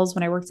calls,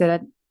 when I worked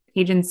at an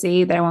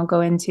agency that I won't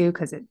go into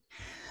because it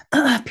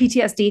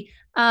PTSD,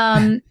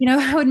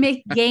 I would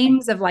make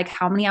games of like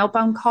how many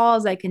outbound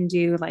calls I can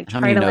do. Like, how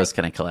many no's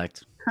can I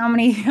collect? How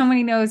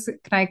many no's can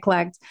I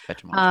collect?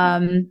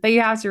 But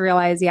you have to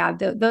realize,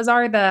 those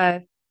are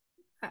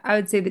I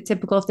would say the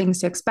typical things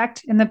to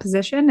expect in the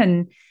position.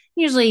 And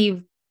usually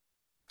you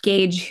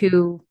gauge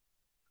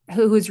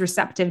who's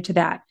receptive to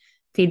that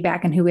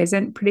feedback and who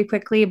isn't pretty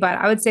quickly. But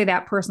I would say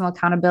that personal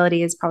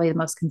accountability is probably the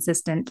most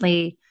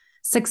consistently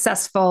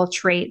successful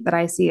trait that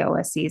I see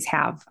OSCs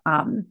have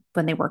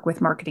when they work with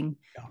marketing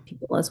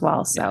people as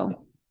well.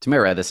 So to me,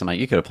 I read this, I'm like,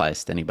 you could apply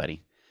this to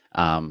anybody.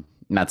 I'm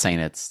not saying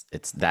it's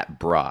that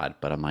broad,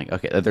 but I'm like,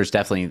 okay, there's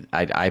definitely,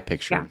 I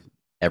picture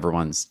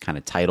everyone's kind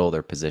of title,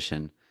 their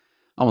position,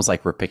 almost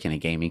like we're picking a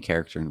gaming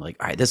character and like,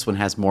 all right, this one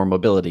has more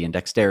mobility and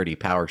dexterity,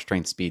 power,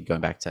 strength, speed,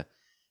 going back to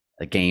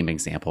a game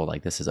example.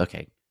 Like, this is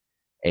okay.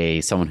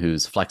 Someone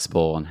who's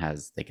flexible and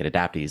they could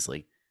adapt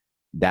easily.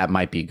 That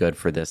might be good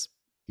for this,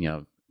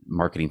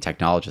 marketing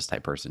technologist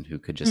type person who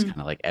could just kind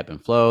of like ebb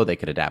and flow. They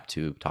could adapt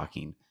to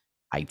talking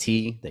IT.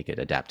 They could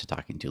adapt to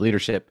talking to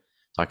leadership,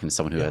 talking to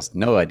someone who has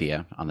no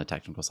idea on the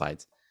technical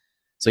sides.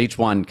 So each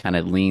one kind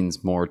of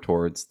leans more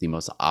towards the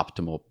most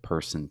optimal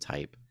person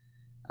type,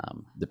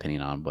 depending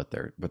on what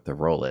their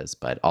role is.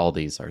 But all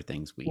these are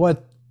things we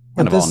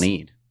all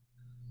need.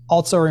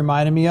 Also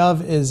reminded me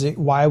of is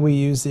why we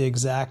use the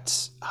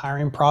exact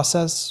hiring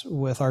process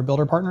with our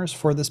builder partners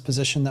for this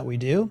position that we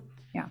do.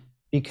 Yeah.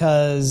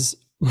 Because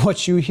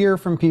what you hear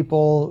from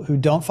people who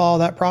don't follow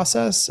that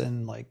process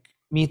and like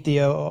meet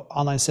the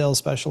online sales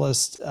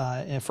specialist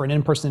for an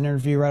in-person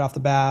interview right off the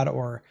bat,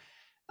 or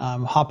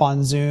hop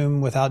on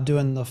Zoom without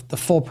doing the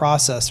full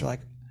process, they're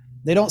like,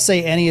 they don't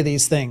say any of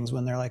these things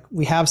when they're like,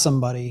 we have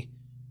somebody,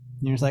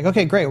 and you're just like,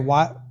 okay, great.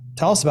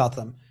 Tell us about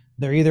them.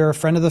 They're either a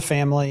friend of the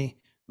family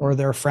or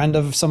they're a friend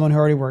of someone who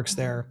already works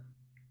there,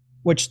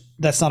 which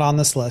that's not on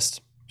this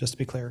list, just to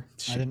be clear.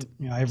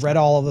 I've read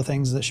all of the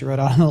things that she wrote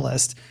on the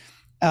list.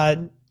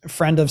 A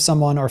friend of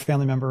someone or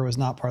family member was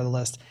not part of the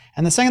list.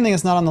 And the second thing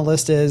that's not on the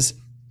list is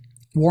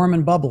warm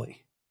and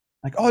bubbly.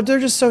 Like, oh, they're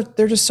just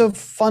so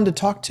fun to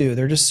talk to.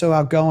 They're just so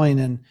outgoing.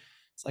 And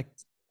it's like,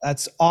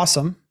 that's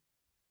awesome.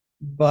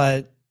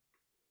 But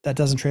that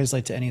doesn't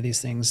translate to any of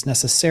these things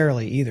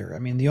necessarily either. I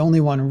mean, the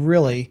only one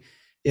really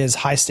is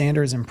high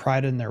standards and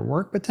pride in their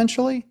work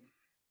potentially.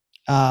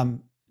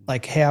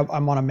 Like, hey, I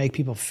want to make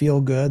people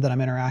feel good that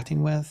I'm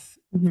interacting with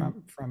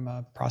from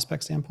a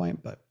prospect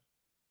standpoint. But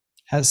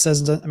as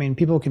says, I mean,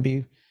 people can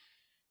be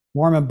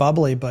warm and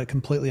bubbly, but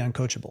completely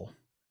uncoachable.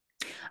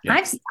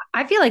 Yeah.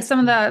 I feel like some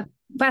of the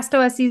best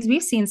OSCs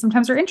we've seen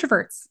sometimes are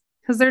introverts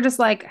because they're just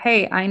like,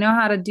 hey, I know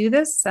how to do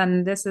this,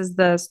 and these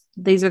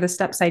are the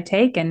steps I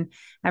take, and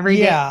every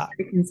day I'm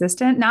very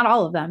consistent. Not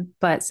all of them,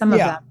 but some of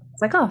them.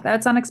 It's like, oh,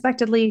 that's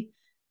unexpectedly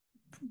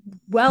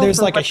well.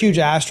 There's like a huge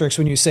asterisk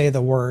when you say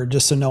the word,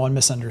 just so no one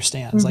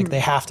misunderstands. Like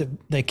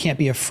they can't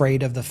be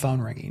afraid of the phone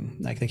ringing.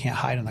 Like they can't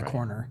hide in the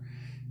corner.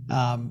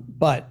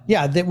 But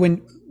yeah,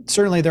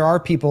 certainly there are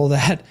people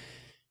that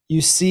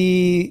you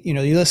see,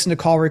 you listen to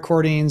call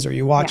recordings or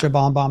you watch a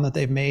bomb that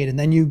they've made, and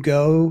then you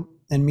go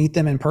and meet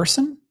them in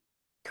person.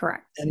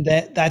 Correct. And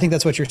I think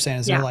that's what you're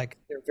saying is they're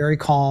very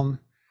calm.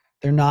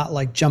 They're not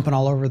like jumping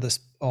all over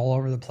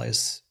the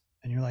place.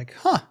 And you're like,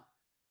 huh,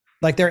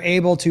 like they're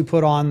able to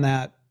put on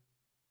that.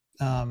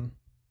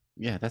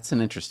 Yeah, that's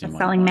an interesting one.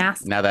 Selling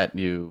masks. Now that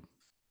you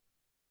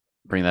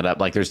bring that up,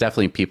 like there's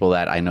definitely people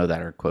that I know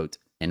that are quote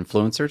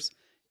influencers,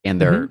 and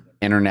their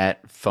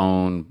internet,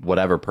 phone,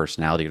 whatever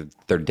personality,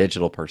 their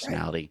digital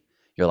personality. Right.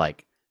 You're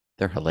like,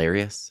 they're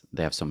hilarious.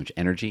 They have so much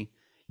energy.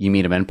 You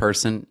meet them in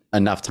person,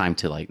 enough time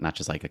to like, not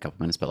just like a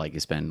couple minutes, but like you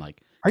spend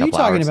like a couple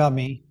hours. Are you talking about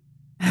me?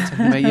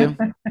 Talking about you?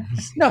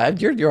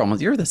 No,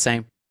 you're the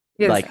same.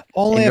 Yes. Like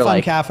only if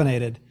I'm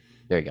caffeinated.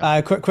 There you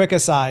go. Quick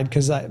aside,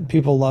 because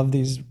people love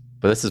these.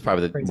 But this is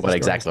probably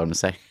exactly what I'm going to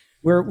say.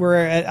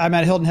 I'm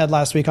at Hilton Head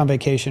last week on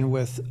vacation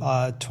with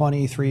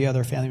 23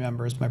 other family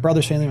members. My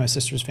brother's family, my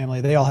sister's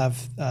family. They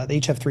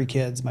each have 3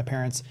 kids. My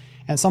parents,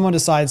 and someone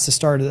decides to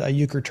start a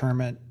euchre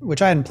tournament,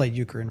 which I hadn't played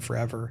euchre in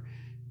forever.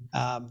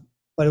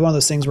 But one of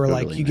those things where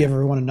like you give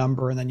everyone a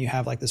number, and then you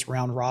have like this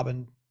round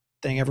robin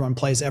thing. Everyone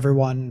plays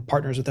everyone,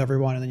 partners with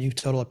everyone, and then you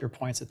total up your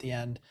points at the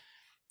end.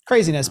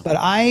 Craziness. But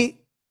I,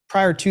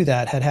 prior to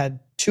that, had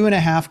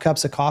 2.5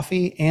 cups of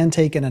coffee and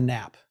taken a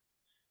nap.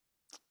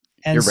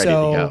 And you're ready to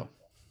go.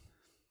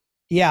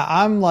 Yeah,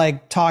 I'm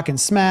like talking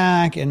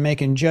smack and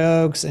making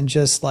jokes and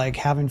just like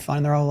having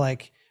fun. They're all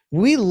like,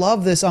 we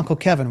love this Uncle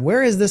Kevin.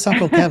 Where is this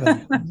Uncle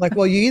Kevin? Like,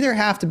 well, you either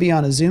have to be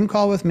on a Zoom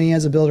call with me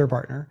as a builder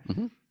partner,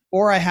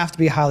 or I have to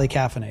be highly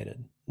caffeinated.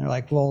 And they're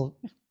like, well,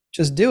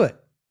 just do it.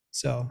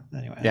 So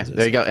anyway. Yeah,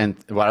 there you go. And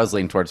what I was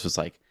leaning towards was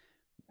like,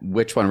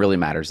 which one really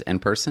matters, in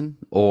person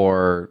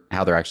or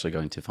how they're actually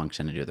going to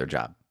function and do their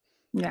job?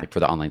 Yeah. Like for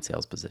the online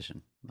sales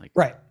position. Like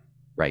right.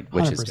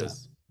 Which 100%. Is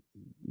just,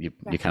 you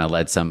kind of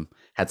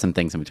had some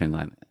things in between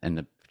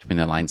between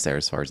the lines there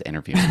as far as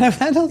interviewing.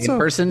 And also, in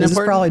person, this is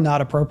probably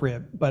not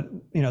appropriate, but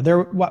there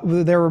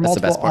were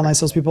multiple online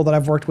salespeople that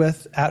I've worked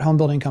with at home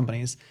building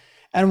companies,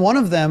 and one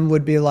of them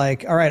would be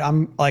like, "All right,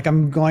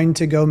 I'm going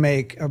to go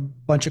make a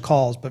bunch of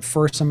calls, but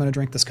first I'm going to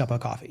drink this cup of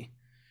coffee."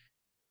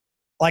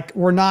 Like,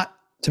 we're not,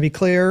 to be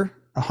clear,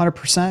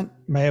 100%.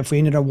 If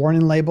we needed a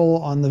warning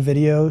label on the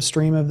video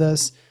stream of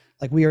this,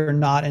 like we are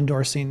not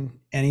endorsing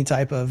any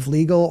type of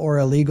legal or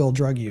illegal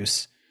drug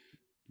use.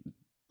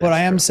 But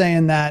I am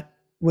saying that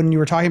when you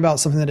were talking about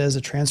something that is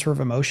a transfer of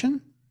emotion,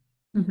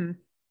 and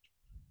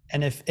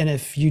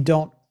if you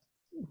don't,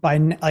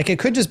 it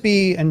could just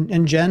be,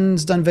 and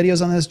Jen's done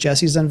videos on this,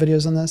 Jesse's done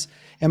videos on this.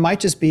 It might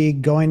just be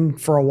going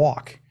for a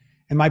walk.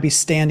 It might be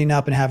standing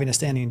up and having a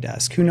standing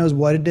desk. Who knows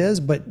what it is,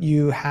 but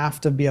you have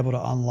to be able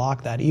to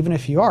unlock that, even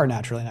if you are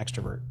naturally an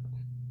extrovert.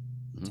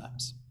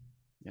 Sometimes.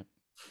 Yep.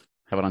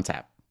 Have it on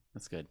tap.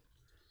 That's good.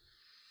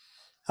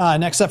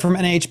 Next up from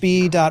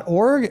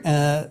nhb.org,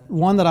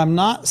 one that I'm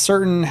not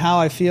certain how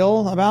I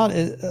feel about.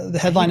 The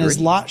headline is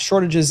 "Lot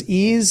Shortages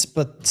Ease,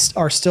 but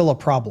are still a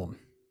problem."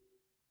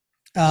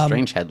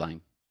 Strange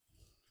headline.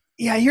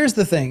 Yeah, here's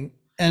the thing.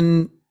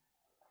 And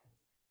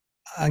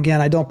again,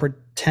 I don't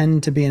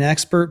pretend to be an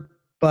expert,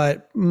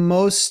 but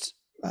most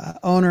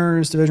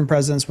owners, division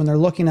presidents, when they're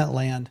looking at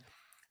land,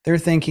 they're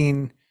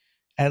thinking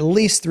at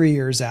least 3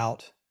 years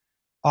out,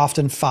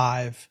 often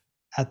 5,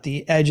 at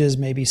the edges,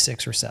 maybe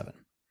 6 or 7.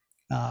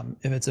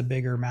 If it's a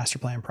bigger master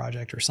plan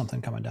project or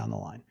something coming down the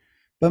line.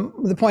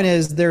 But the point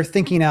is, they're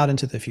thinking out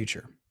into the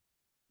future.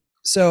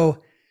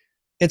 So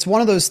it's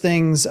one of those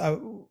things,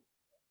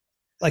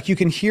 like you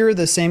can hear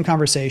the same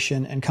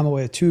conversation and come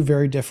away with 2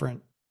 very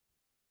different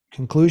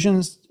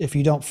conclusions if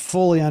you don't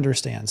fully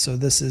understand. So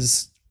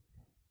just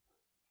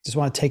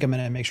want to take a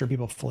minute and make sure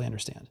people fully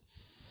understand.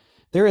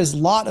 There is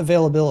lot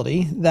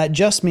availability. That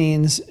just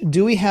means,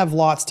 do we have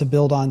lots to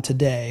build on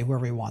today where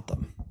we want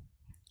them?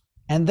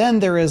 And then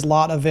there is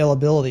lot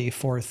availability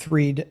for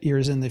 3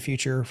 years in the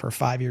future, for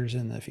 5 years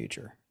in the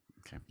future.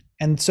 Okay.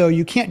 And so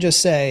you can't just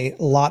say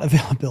lot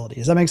availability.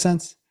 Does that make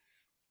sense?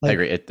 I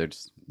agree.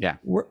 Yeah.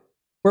 What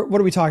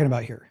are we talking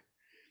about here?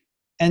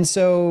 And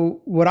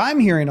so what I'm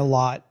hearing a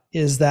lot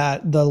is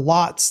that the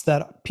lots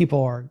that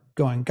people are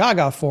going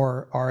gaga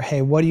for are,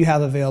 hey, what do you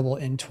have available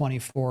in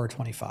 24 or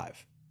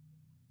 25?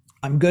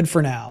 I'm good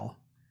for now,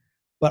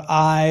 but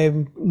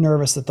I'm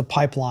nervous that the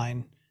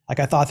pipeline, like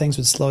I thought things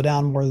would slow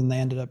down more than they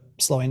ended up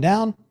slowing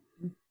down.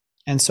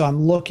 And so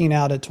I'm looking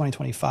out at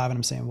 2025 and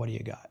I'm saying, what do you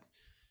got?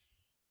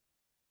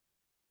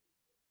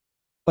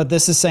 But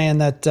this is saying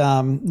that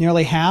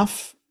nearly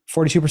half,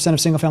 42% of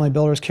single family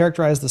builders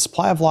characterize the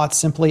supply of lots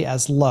simply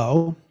as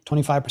low.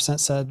 25%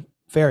 said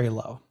very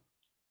low.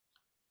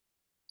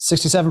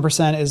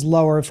 67% is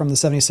lower from the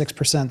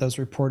 76% that was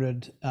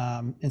reported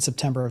in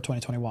September of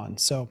 2021.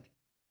 So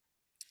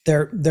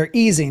they're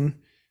easing,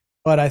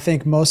 but I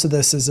think most of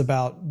this is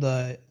about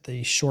the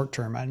short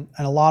term. And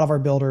a lot of our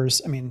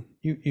builders, I mean,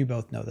 you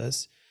both know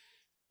this.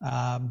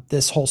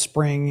 This whole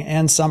spring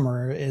and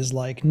summer is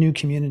like new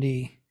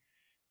community.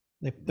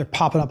 They're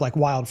popping up like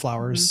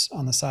wildflowers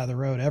on the side of the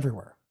road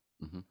everywhere.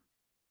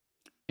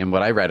 And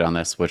what I read on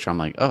this, which I'm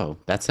like, oh,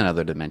 that's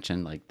another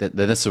dimension. Like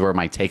this is where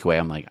my takeaway,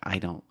 I'm like,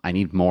 I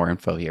need more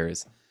info here,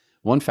 is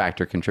one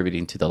factor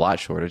contributing to the lot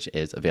shortage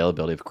is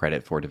availability of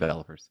credit for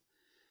developers.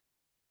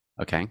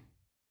 Okay.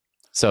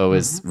 So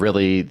is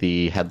really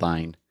the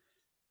headline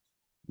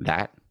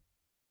that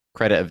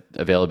credit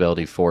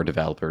availability for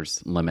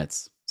developers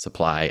limits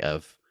supply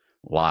of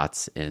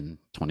lots in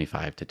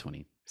 25 to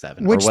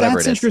 27, which or whatever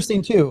that's it is.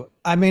 interesting too.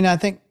 I mean, I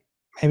think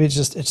maybe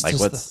it's Like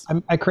just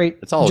I create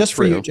it's all just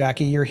true. for you,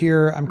 Jackie. You're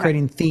here. I'm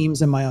creating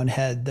themes in my own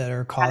head that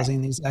are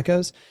causing these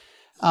echoes.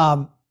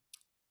 Even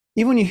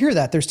when you hear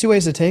that, there's two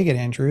ways to take it,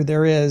 Andrew.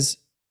 There is,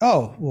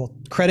 oh, well,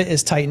 credit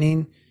is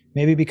tightening,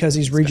 maybe because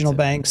these regional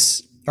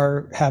banks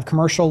have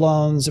commercial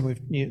loans,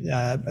 and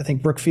I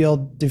think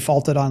Brookfield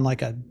defaulted on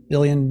like $1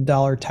 billion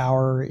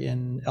tower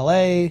in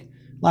LA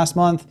last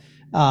month,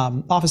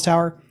 office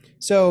tower.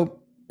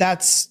 So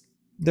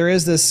there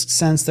is this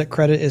sense that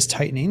credit is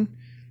tightening,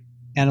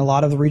 and a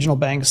lot of the regional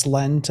banks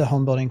lend to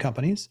home building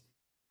companies.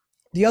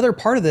 The other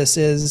part of this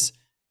is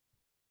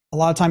a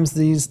lot of times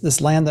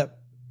this land that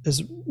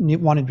is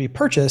wanting to be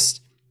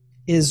purchased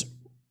is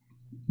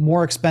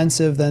more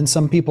expensive than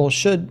some people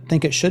should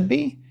think it should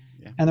be.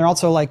 Yeah. And they're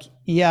also like,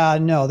 yeah,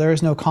 no, there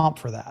is no comp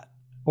for that.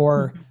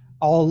 Or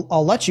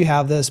I'll let you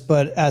have this,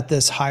 but at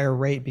this higher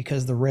rate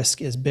because the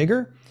risk is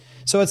bigger.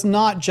 So it's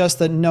not just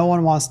that no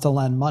one wants to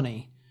lend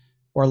money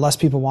or less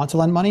people want to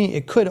lend money.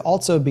 It could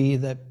also be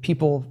that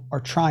people are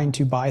trying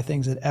to buy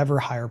things at ever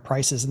higher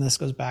prices. And this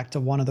goes back to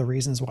one of the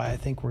reasons why I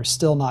think we're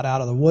still not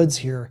out of the woods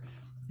here,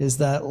 is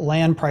that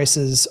land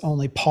prices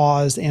only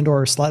paused and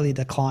or slightly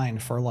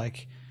declined for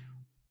like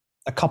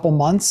a couple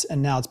months.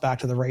 And now it's back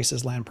to the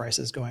races, land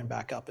prices going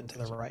back up and to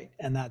the right.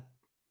 And that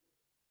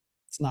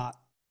it's not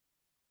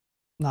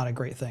a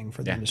great thing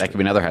for the industry. That could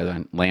be another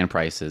headline. Land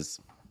prices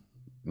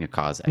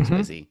cause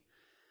XYZ.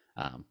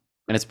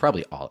 And it's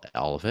probably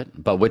all of it,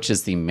 but which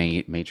is the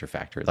major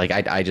factor? Like,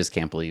 I just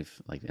can't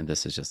believe, like, and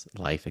this is just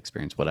life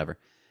experience, whatever.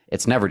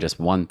 It's never just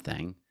one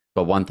thing,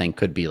 but one thing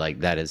could be like,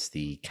 that is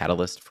the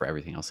catalyst for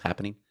everything else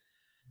happening.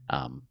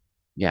 But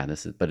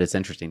it's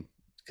interesting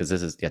because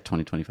this is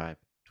 2025,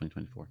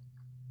 2024.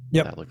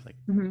 Yep. That looks like.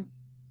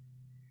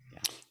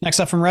 Next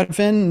up from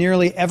Redfin,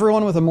 nearly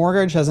everyone with a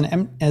mortgage has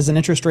an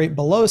interest rate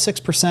below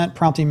 6%,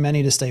 prompting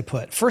many to stay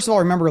put. First of all,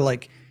 remember,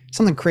 like,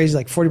 something crazy,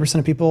 like 40%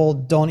 of people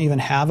don't even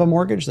have a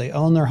mortgage. They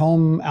own their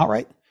home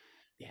outright.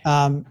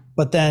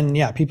 But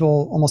then,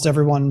 people, almost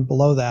everyone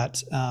below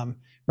that,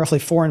 roughly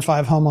 4 in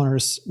 5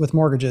 homeowners with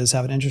mortgages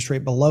have an interest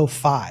rate below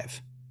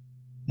 5,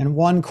 and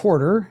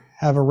 1/4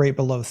 have a rate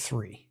below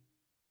 3.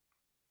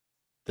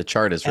 The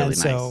chart is really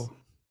nice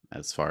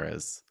as far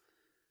as,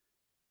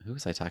 who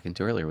was I talking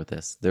to earlier with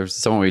this? There's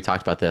someone we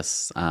talked about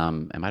this. It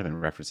might have been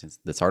referencing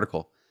this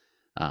article.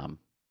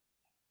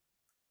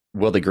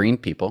 Will the green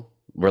people,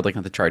 we're looking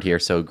at the chart here.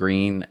 So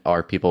green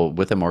are people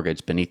with a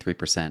mortgage beneath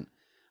 3%.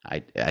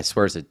 I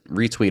swear it's a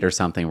retweet or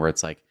something where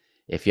it's like,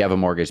 if you have a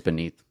mortgage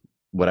beneath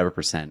whatever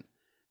percent,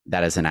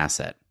 that is an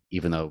asset,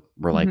 even though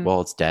we're like,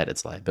 well, it's debt,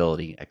 it's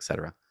liability,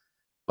 etc.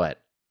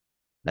 But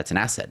that's an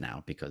asset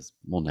now because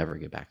we'll never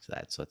get back to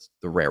that. So it's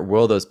the rare.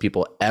 Will those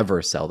people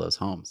ever sell those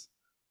homes?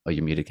 Oh,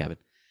 you're muted, Kevin.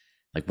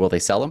 Like, will they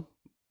sell them?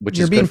 Which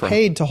you're is being good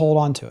paid to hold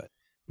on to it,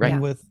 right?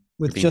 And with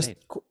just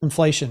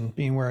inflation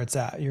being where it's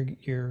at,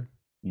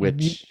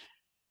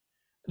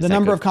 the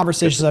number of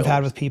conversations I've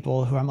had with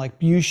people who I'm like,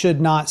 you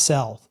should not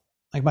sell.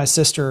 Like, my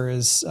sister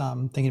is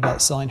thinking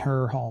about selling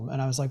her home,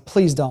 and I was like,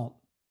 please don't.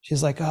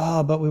 She's like,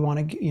 oh, but we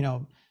want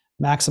to,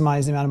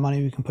 maximize the amount of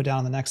money we can put down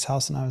on the next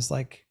house. And I was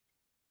like,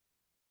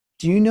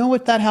 do you know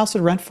what that house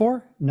would rent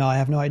for? No, I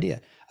have no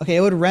idea. Okay,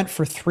 it would rent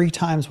for 3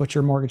 times what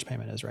your mortgage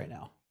payment is right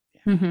now.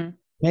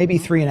 Maybe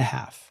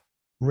 3.5.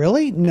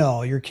 Really?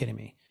 No, you're kidding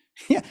me.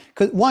 Yeah,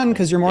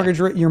 because your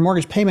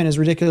mortgage payment is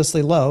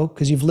ridiculously low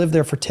because you've lived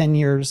there for 10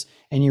 years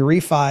and you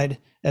refied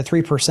at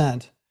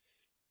 3%.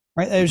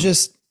 Right? It was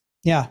just,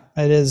 it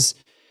is.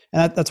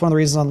 And that's one of the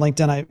reasons on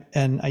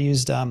LinkedIn I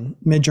used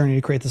Midjourney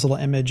to create this little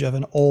image of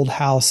an old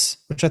house,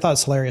 which I thought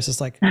was hilarious. It's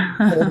like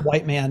old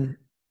white man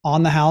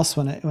on the house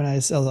when I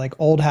said like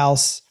old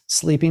house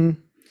sleeping.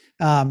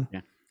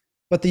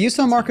 But the used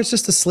home market's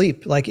just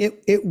asleep. Like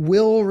it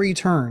will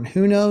return.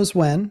 Who knows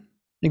when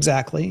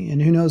exactly,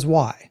 and who knows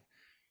why?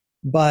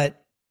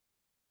 But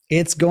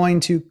it's going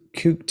to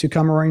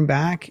come roaring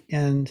back.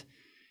 And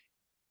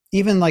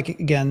even like,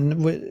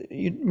 again,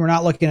 we're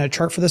not looking at a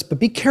chart for this, but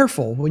be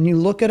careful when you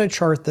look at a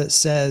chart that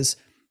says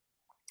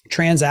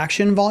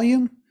transaction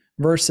volume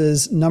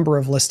versus number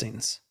of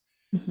listings.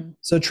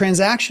 So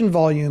transaction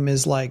volume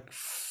is like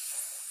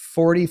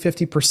 40,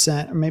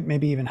 50%, or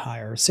maybe even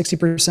higher,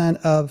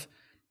 60% of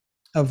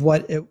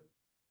what it,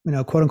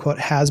 quote unquote,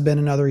 has been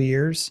in other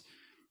years.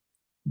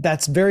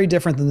 That's very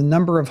different than the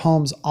number of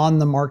homes on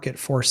the market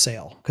for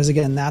sale. Because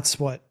again, that's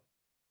what,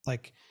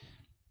 like,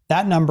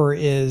 that number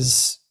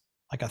is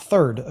like a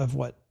third of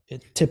what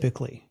it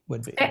typically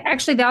would be.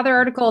 Actually, the other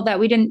article that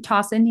we didn't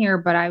toss in here,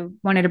 but I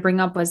wanted to bring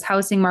up was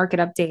housing market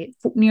update.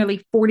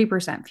 Nearly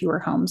 40% fewer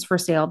homes for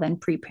sale than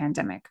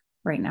pre-pandemic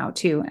right now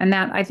too. And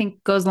that, I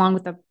think, goes along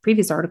with the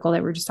previous article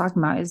that we were just talking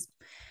about is,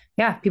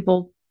 yeah,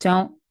 people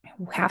don't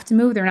have to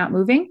move. They're not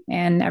moving,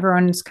 and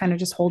everyone's kind of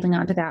just holding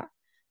on to that.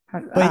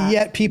 But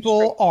yet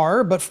people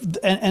are,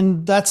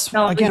 and that's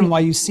again why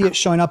you see it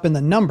showing up in the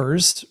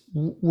numbers.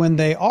 When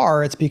they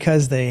are, it's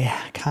because they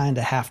kind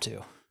of have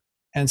to.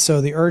 And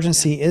so the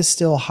urgency is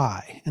still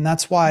high. And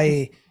that's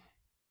why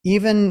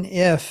even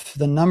if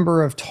the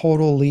number of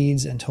total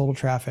leads and total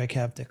traffic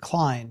have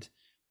declined,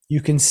 you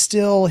can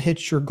still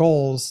hit your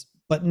goals,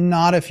 but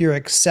not if you're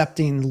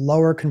accepting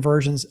lower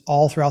conversions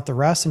all throughout the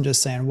rest and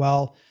just saying,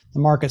 well, the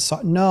market's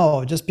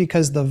no, just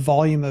because the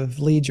volume of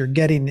leads you're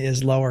getting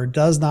is lower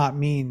does not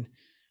mean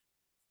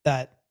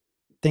that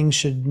things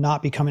should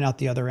not be coming out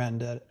the other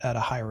end at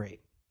a high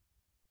rate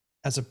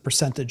as a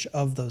percentage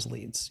of those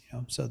leads.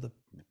 So the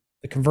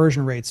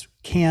conversion rates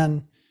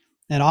can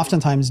and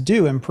oftentimes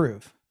do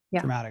improve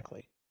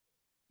dramatically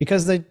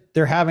because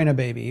they're having a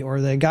baby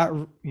or they got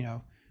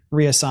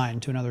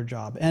reassigned to another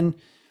job. And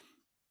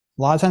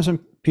a lot of times when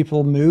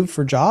people move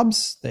for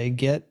jobs, they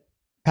get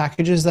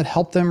packages that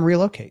help them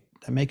relocate,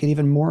 that make it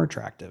even more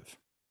attractive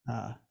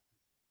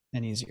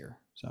and easier.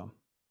 So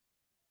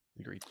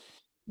agreed.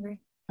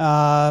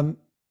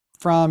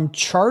 From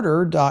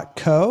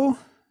charter.co,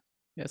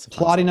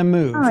 plotting a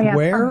move.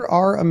 Where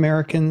are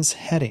Americans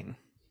heading?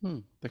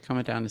 They're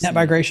coming down to net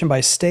migration by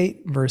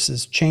state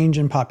versus change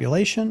in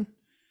population.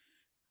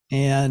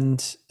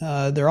 And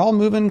they're all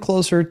moving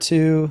closer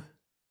to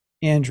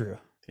Andrew.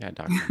 Yeah,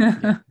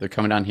 Doctor. They're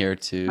coming down here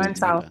to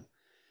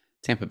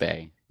Tampa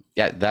Bay.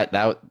 Yeah,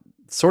 that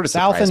sort of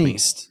south and me.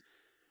 East.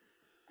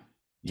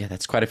 Yeah,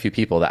 that's quite a few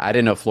people. That I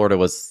didn't know Florida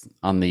was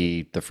on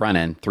the front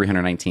end,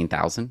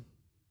 319,000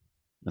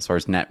 as far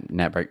as net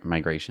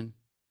migration.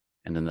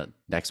 And then the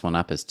next one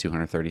up is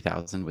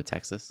 230,000 with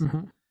Texas.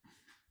 Mm-hmm.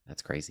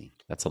 That's crazy.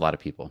 That's a lot of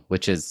people,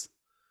 which is,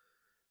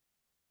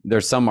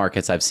 there's some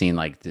markets I've seen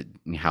like the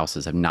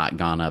houses have not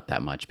gone up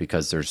that much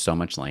because there's so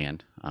much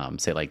land.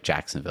 Say like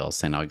Jacksonville,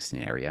 St.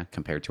 Augustine area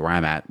compared to where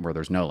I'm at, where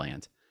there's no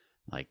land.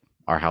 Like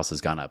our house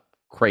has gone up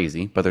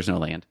crazy, but there's no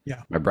land.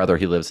 Yeah. My brother,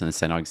 he lives in the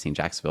St. Augustine,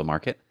 Jacksonville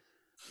market.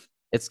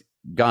 It's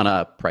gone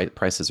up.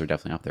 Prices are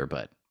definitely up there,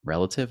 but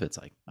relative, it's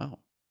like, oh,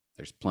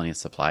 there's plenty of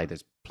supply.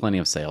 There's plenty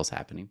of sales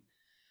happening.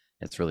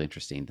 It's really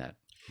interesting that.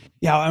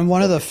 Yeah. And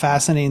one of the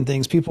fascinating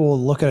things, people will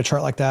look at a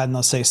chart like that and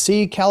they'll say,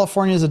 see,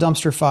 California is a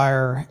dumpster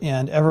fire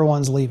and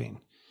everyone's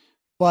leaving.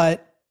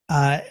 But,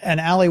 and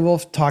Allie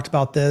Wolf talked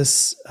about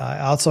this. I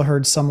also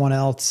heard someone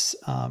else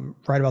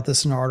write about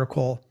this in an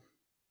article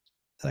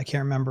that I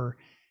can't remember.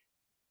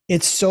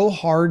 It's so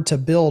hard to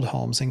build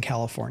homes in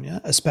California,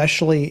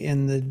 especially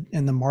in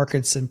the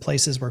markets and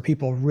places where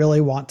people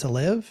really want to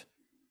live,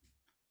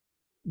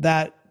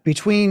 that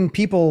between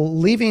people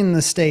leaving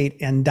the state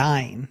and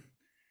dying,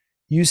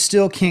 you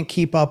still can't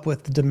keep up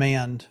with the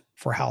demand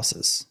for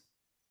houses.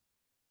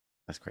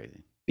 That's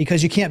crazy.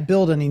 Because you can't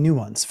build any new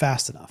ones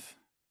fast enough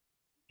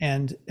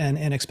and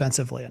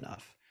inexpensively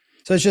enough.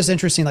 So it's just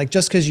interesting, like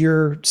just because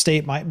your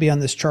state might be on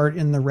this chart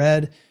in the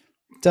red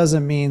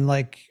doesn't mean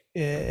like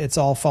it's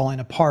all falling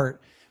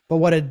apart. But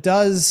what it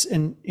does,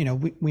 and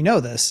we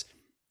know this,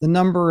 the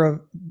number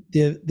of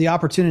the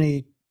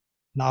opportunity,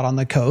 not on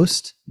the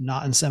coast,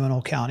 not in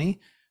Seminole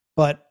County,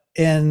 but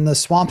in the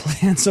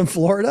swamplands of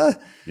Florida,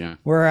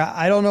 where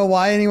I don't know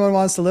why anyone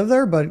wants to live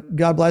there, but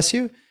God bless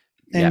you.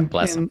 And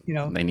bless them.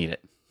 They need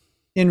it.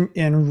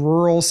 In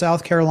rural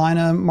South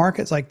Carolina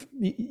markets, like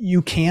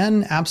you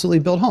can absolutely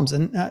build homes.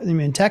 And I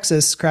mean,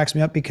 Texas cracks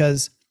me up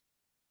because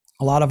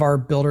a lot of our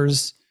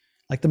builders,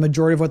 like the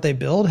majority of what they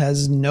build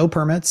has no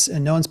permits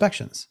and no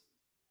inspections.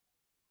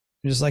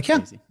 You're just like,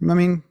 yeah, I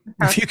mean,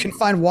 if you can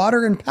find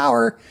water and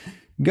power,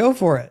 go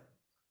for it.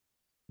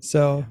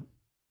 So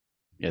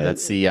yeah,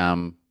 that's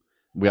the,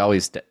 we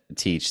always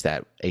teach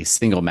that a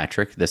single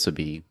metric, this would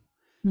be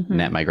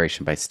net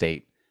migration by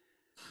state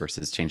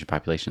versus change in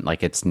population.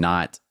 Like it's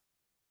not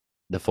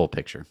the full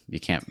picture. You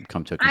can't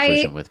come to a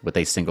conclusion with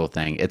a single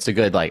thing. It's a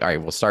good, like, all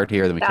right, we'll start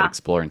here, then we can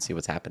explore and see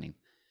what's happening.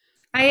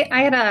 I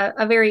had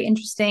a very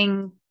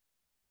interesting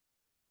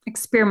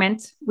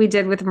experiment we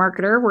did with a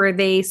marketer where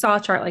they saw a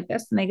chart like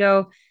this and they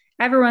go,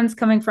 everyone's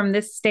coming from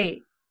this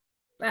state.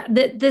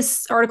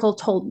 this article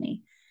told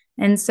me.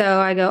 And so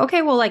I go,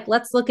 okay, well, like,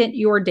 let's look at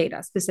your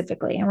data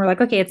specifically. And we're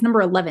like, okay, it's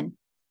number 11.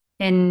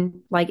 And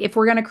like, if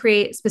we're going to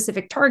create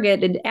specific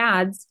targeted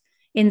ads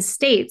in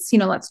states,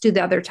 let's do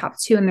the other top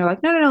two. And they're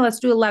like, no, let's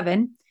do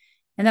 11.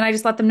 And then I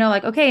just let them know,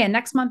 like, okay, and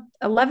next month,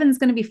 11 is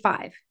going to be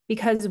 5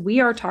 because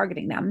we are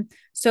targeting them.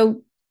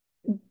 So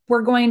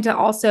we're going to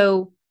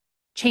also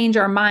change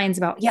our minds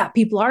about, yeah,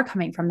 people are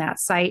coming from that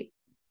site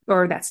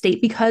or that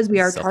state because we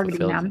are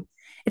targeting them.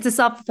 It's a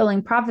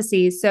self-fulfilling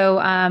prophecy. So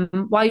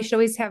while you should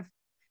always have,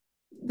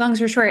 long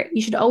story short,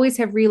 you should always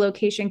have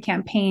relocation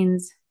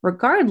campaigns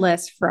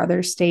regardless for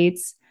other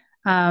states.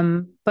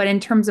 But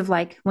in terms of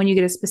like when you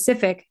get a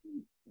specific,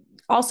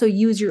 also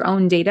use your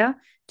own data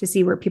to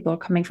see where people are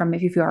coming from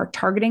if you are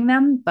targeting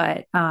them.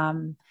 But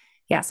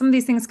yeah, some of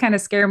these things kind of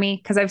scare me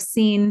because I've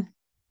seen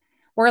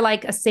where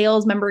like a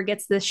sales member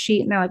gets this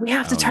sheet and they're like, we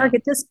have to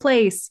target this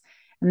place.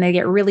 And they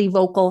get really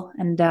vocal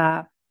and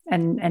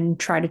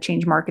try to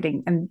change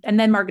marketing. And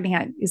then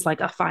marketing is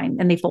like a fine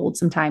and they fold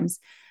sometimes.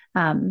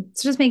 So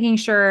just making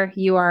sure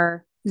you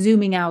are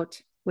zooming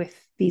out with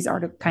these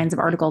kinds of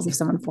articles if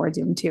someone forwards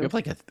them too.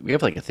 We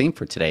have like a theme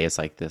for today. It's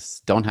like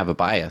this: don't have a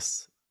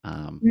bias.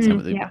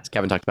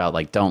 Kevin talked about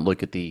like don't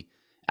look at the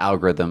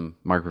algorithm,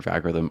 market proof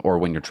algorithm, or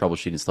when you're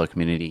troubleshooting slow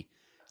community,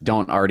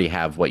 don't already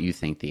have what you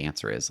think the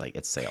answer is. Like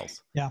it's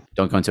sales. Yeah.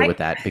 Don't go into it with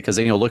that because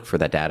then you'll look for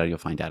that data. You'll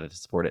find data to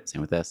support it.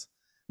 Same with this.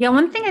 Yeah.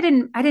 One thing I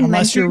didn't unless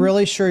mention, you're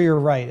really sure you're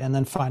right, and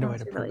then find a way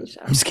to prove it.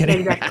 I'm just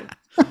kidding. Exactly.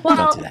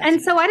 Well,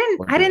 and so I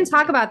didn't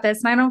talk about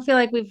this, and I don't feel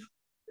like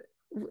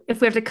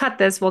if we have to cut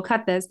this, we'll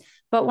cut this.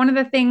 But one of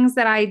the things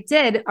that I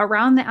did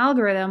around the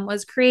algorithm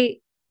was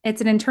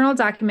it's an internal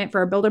document for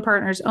our builder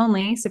partners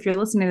only. So if you're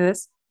listening to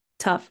this,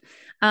 tough,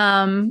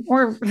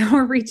 or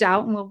reach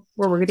out and we'll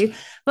work with you.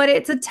 But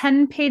it's a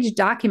 10-page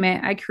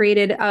document I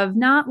created of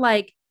not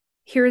like,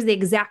 here's the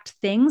exact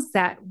things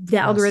that the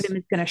algorithm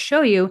is going to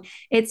show you.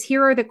 It's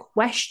here are the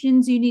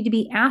questions you need to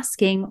be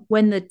asking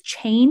when the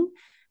chain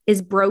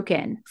is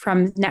broken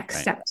from next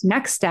step to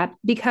next step,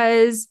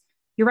 because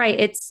you're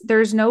right.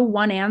 There's no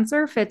one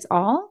answer fits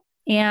all.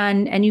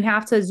 And you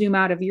have to zoom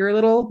out of your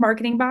little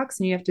marketing box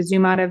and you have to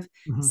zoom out of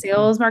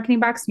sales marketing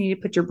box. And you need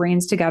to put your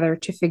brains together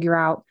to figure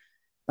out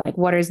like,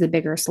 what is the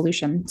bigger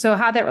solution? So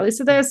how that relates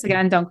to this,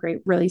 again, don't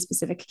create really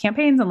specific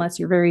campaigns unless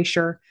you're very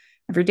sure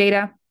of your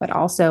data, but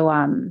also,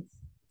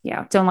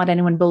 don't let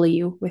anyone bully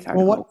you with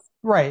articles.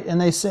 Right.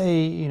 And they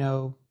say,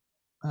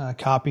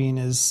 copying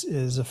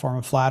is a form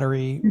of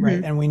flattery,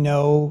 right? And we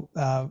know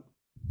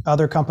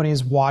other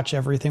companies watch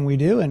everything we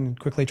do and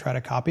quickly try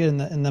to copy it.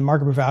 And the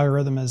market proof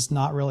algorithm is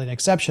not really an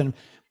exception.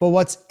 But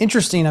what's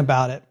interesting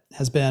about it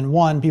has been,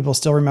 one, people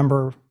still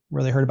remember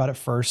where they heard about it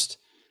first.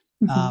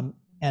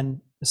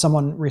 And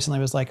someone recently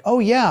was like, oh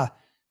yeah,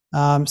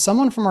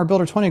 someone from our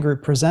Builder 20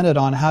 group presented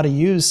on how to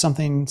use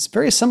something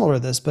very similar to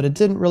this, but it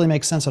didn't really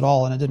make sense at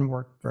all. And it didn't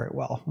work very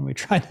well when we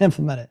tried to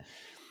implement it.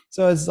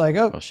 So it's like,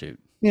 oh shoot,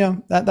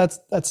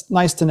 that's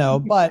nice to know.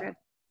 But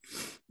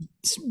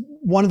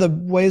one of the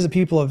ways that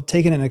people have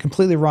taken it in a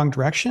completely wrong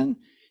direction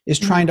is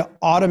trying to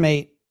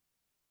automate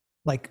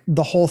like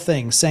the whole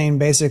thing, saying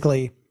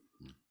basically,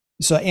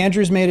 so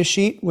Andrew's made a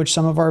sheet, which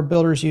some of our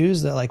builders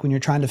use, that like when you're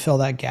trying to fill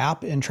that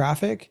gap in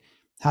traffic,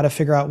 how to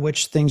figure out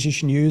which things you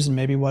should use and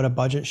maybe what a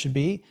budget should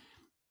be.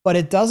 But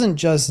it doesn't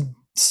just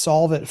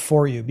solve it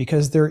for you,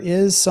 because there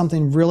is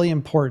something really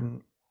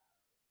important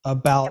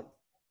about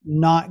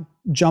not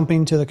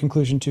jumping to the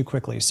conclusion too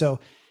quickly. So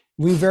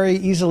we very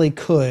easily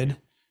could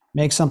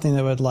make something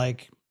that would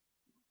like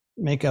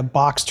make a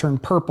box turn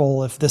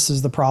purple if this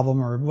is the problem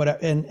or whatever,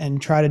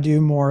 and try to do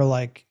more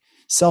like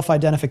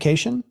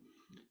self-identification.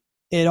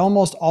 It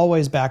almost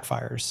always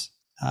backfires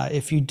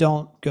if you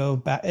don't go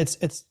back.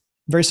 It's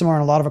very similar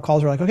in a lot of our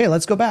calls. We're like, okay,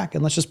 let's go back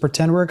and let's just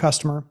pretend we're a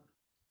customer.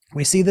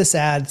 We see this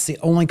ad. It's the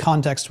only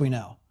context we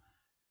know.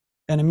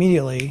 And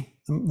immediately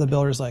the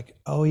builder's like,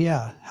 oh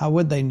yeah, how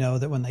would they know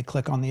that when they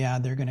click on the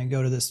ad, they're going to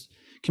go to this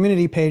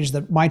community page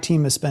that my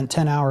team has spent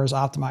 10 hours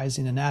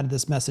optimizing and added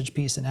this message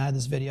piece and added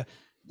this video?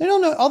 They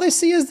don't know. All they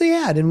see is the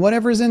ad and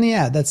whatever's in the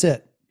ad. That's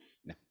it.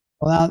 Yeah.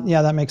 Well,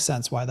 yeah, that makes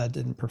sense why that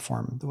didn't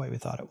perform the way we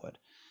thought it would.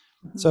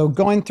 So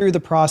going through the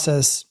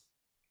process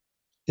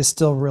is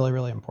still really,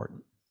 really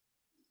important.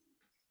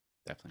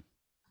 Definitely.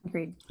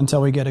 Agreed.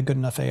 Until we get a good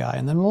enough AI,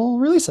 and then we'll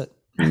release it.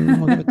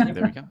 And we'll give it to you.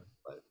 There we go.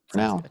 But for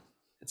now,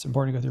 it's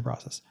important to go through the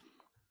process.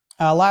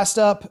 Last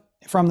up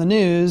from the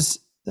news,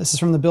 this is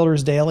from the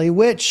Builders Daily,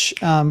 which,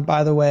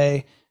 by the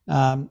way,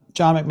 John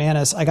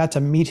McManus, I got to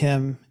meet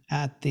him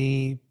at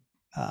the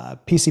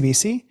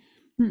PCBC.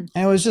 And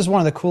it was just one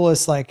of the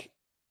coolest, like,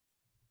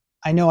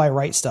 I know I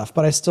write stuff,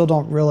 but I still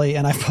don't really,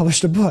 and I've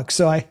published a book.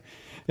 So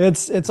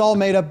it's all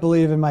made up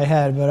believe in my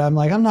head, but I'm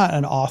like, I'm not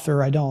an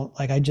author.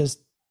 I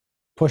just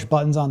push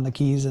buttons on the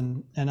keys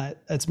and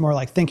it's more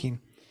like thinking.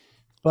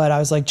 But I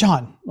was like,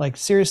 John, like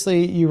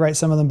seriously, you write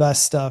some of the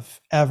best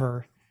stuff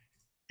ever.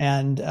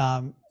 And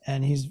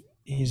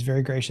he's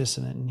very gracious.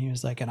 And he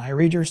was like, and I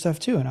read your stuff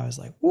too. And I was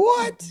like,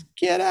 what?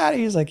 Get out of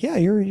here. He's like, yeah,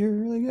 you're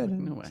really good.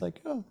 And it's like,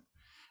 oh,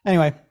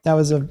 anyway, that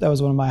was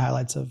one of my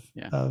highlights of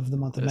the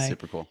month of That's May.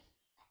 super cool.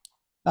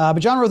 But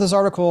John wrote this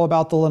article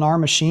about the Lennar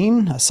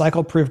machine, a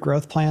cycle-proof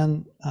growth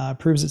plan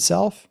proves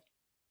itself.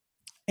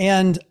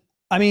 And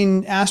I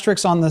mean,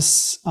 asterisks on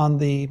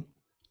the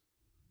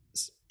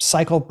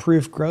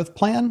cycle-proof growth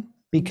plan,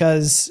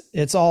 because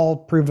it's all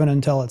proven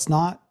until it's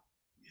not,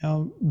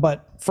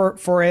 but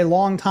for a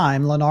long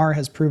time, Lennar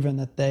has proven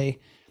that they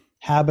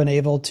have been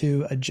able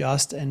to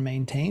adjust and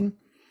maintain.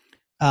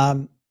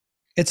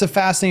 It's a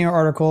fascinating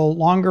article,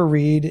 longer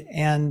read,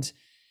 and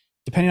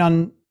depending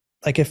on,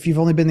 like, if you've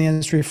only been in the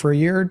industry for a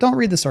year, don't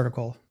read this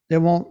article. It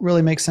won't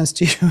really make sense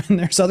to you, and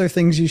there's other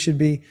things you should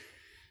be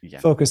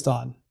focused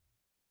on.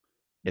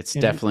 It's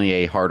definitely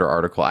a harder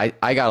article.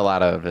 I got a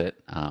lot of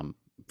it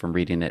from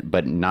reading it,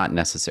 but not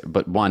necessarily.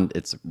 But one,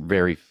 it's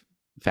very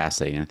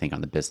fascinating, I think,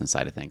 on the business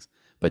side of things.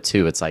 But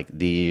two, it's like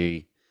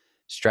the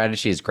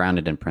strategy is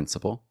grounded in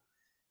principle.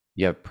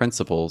 You have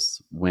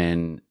principles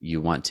when you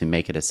want to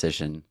make a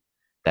decision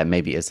that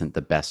maybe isn't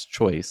the best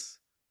choice.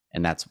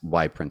 And that's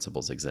why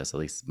principles exist, at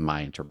least my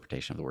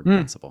interpretation of the word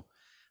principle,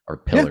 or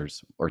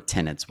pillars or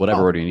tenets,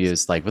 whatever word you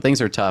use. Like when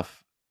things are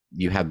tough,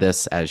 you have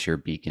this as your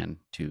beacon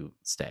to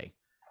stay,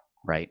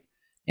 right?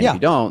 And if you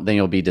don't, then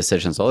you'll be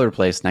decisions all over the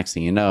place. Next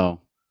thing you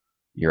know,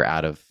 you're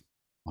out of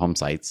home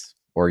sites,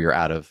 or you're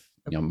out of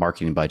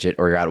marketing budget,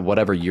 or you're out of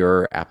whatever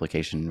your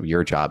application,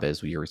 your job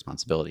is, your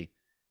responsibility.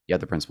 You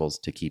have the principles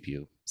to keep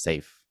you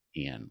safe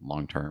and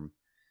long-term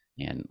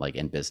and like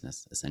in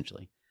business,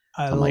 essentially.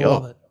 I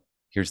love it.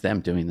 Here's them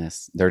doing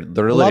this. They're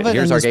literally,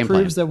 here's our game plan.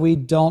 Proves that we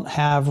don't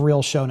have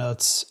real show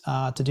notes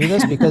to do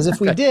this, because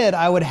if we did,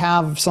 I would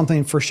have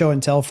something for show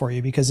and tell for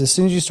you, because as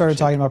soon as you started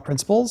talking about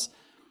principles,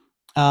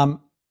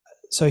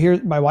 so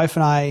here, my wife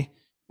and I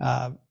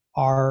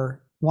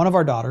are, one of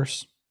our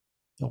daughters,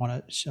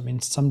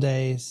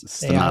 someday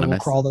AI will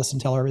crawl this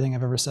and tell her everything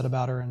I've ever said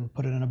about her and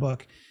put it in a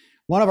book.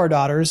 One of our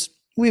daughters,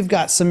 we've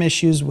got some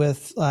issues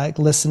with like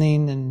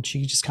listening, and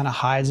she just kind of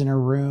hides in her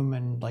room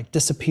and like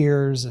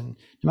disappears. And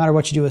no matter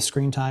what you do with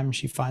screen time,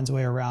 she finds a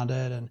way around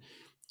it, and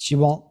she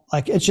won't,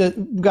 like, it's just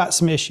got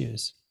some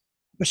issues,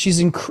 but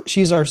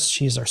she's our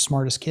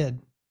smartest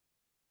kid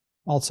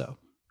also.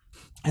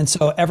 And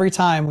so every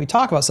time we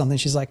talk about something,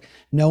 she's like,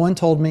 no one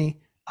told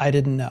me, I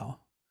didn't know.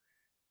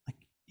 Like,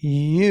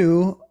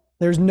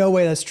 there's no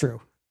way that's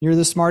true. You're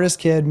the smartest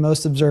kid,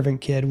 most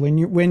observant kid. When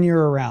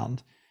you're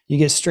around, you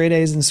get straight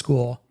A's in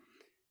school.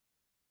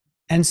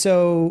 And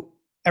so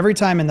every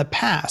time in the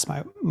past,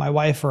 my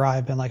wife or I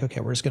have been like,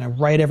 okay, we're just going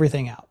to write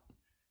everything out.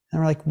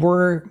 And we're like,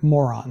 we're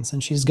morons.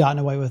 And she's gotten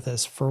away with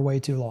this for way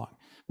too long.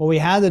 What we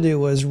had to do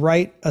was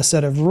write a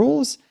set of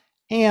rules,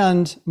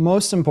 and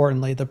most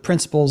importantly, the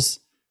principles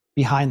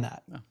behind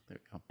that. Oh, there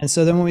we go. And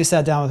so then when we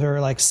sat down with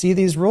her, like, see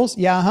these rules?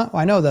 Yeah,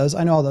 I know those.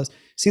 I know all those.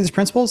 See these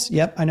principles?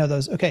 Yep, I know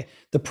those. Okay,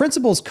 the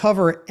principles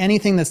cover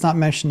anything that's not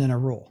mentioned in a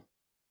rule,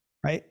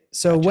 right?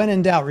 So when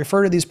in doubt,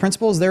 refer to these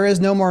principles. There is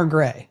no more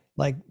gray.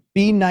 Like,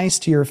 be nice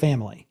to your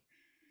family.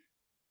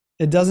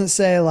 It doesn't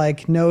say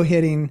like no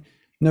hitting,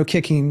 no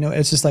kicking. No,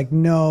 it's just like,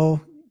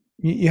 no,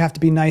 you have to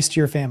be nice to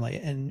your family.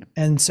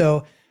 And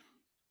so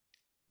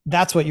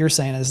that's what you're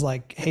saying is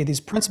like, hey, these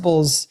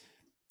principles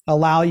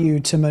allow you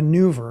to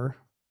maneuver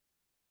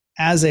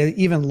as a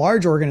even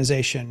large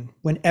organization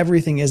when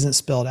everything isn't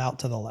spelled out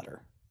to the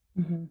letter.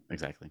 Mm-hmm.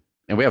 Exactly.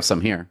 And we have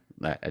some here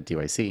at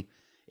DYC,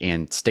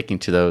 and sticking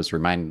to those,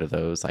 reminding to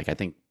those, like, I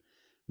think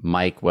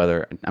Mike,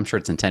 whether I'm sure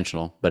it's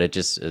intentional, but it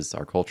just is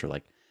our culture.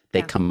 Like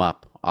they come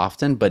up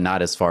often, but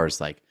not as far as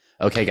like,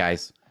 okay,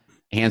 guys,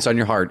 hands on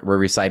your heart. We're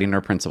reciting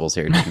our principles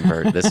here to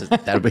convert.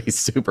 That would be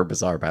super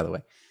bizarre, by the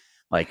way.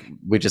 Like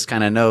we just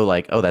kind of know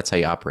like, oh, that's how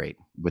you operate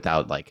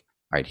without like,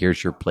 all right,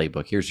 here's your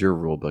playbook. Here's your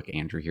rule book,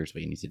 Andrew. Here's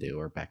what you need to do,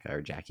 or Becca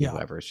or Jackie,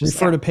 whoever. It's just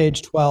refer to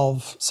page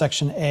 12,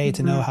 section A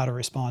to know how to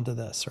respond to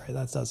this, right?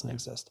 That doesn't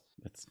exist.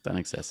 It doesn't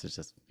exist. It's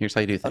just, here's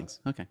how you do things.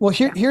 Okay. Well,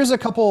 here's a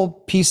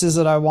couple pieces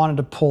that I wanted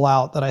to pull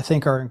out that I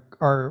think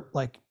are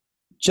like,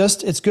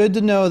 just, it's good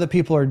to know that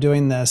people are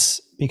doing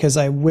this, because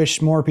I wish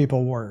more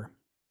people were.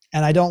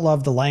 And I don't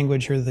love the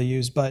language here that they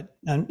use, but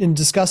in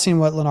discussing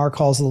what Lennar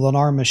calls the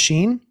Lennar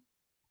machine,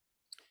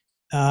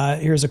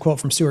 here's a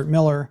quote from Stuart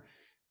Miller.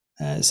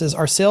 It says,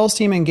 our sales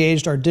team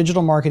engaged our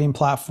digital marketing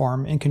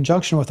platform in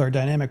conjunction with our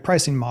dynamic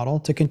pricing model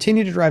to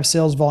continue to drive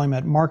sales volume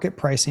at market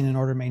pricing in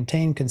order to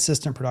maintain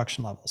consistent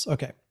production levels.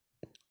 Okay,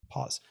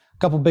 pause. A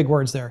couple big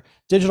words there.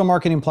 Digital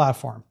marketing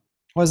platform.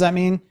 What does that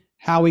mean?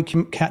 How we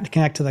can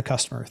connect to the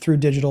customer through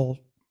digital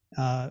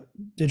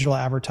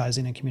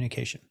advertising and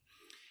communication.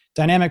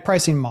 Dynamic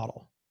pricing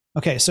model.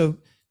 Okay, so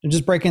I'm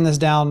just breaking this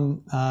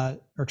down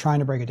or trying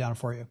to break it down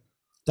for you.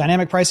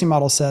 Dynamic pricing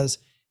model says,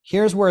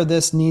 here's where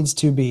this needs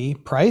to be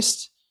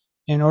priced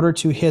in order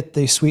to hit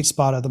the sweet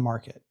spot of the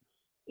market,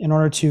 in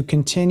order to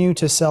continue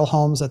to sell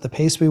homes at the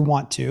pace we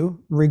want to,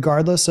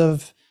 regardless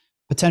of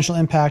potential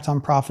impact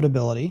on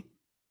profitability.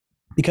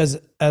 Because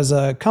as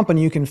a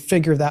company, you can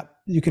figure that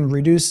you can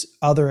reduce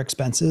other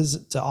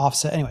expenses to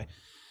offset. Anyway,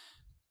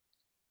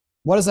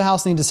 what does the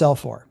house need to sell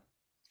for?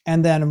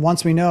 And then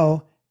once we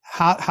know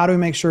how do we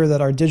make sure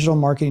that our digital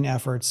marketing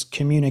efforts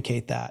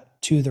communicate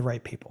that to the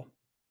right people?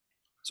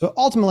 So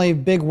ultimately,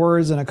 big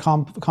words in a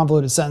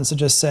convoluted sentence to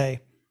just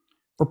say,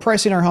 we're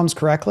pricing our homes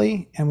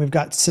correctly, and we've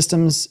got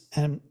systems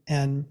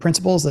and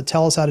principles that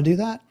tell us how to do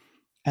that.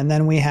 And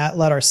then we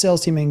let our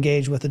sales team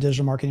engage with the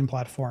digital marketing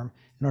platform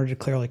in order to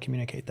clearly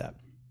communicate that.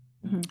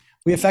 Mm-hmm.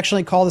 We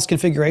affectionately call this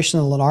configuration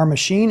the Lennar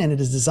machine, and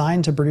it is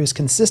designed to produce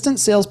consistent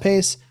sales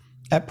pace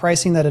at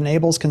pricing that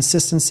enables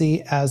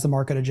consistency as the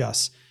market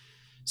adjusts.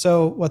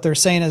 So what they're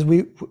saying is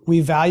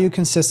we value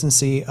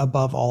consistency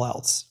above all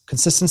else,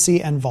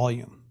 consistency and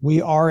volume. We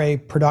are a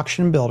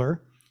production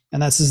builder,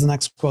 and this is the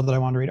next quote that I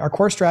want to read. Our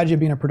core strategy of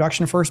being a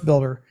production first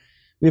builder,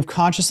 we have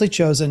consciously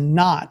chosen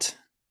not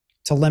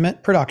to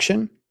limit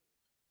production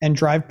and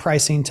drive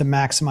pricing to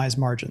maximize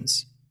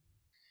margins.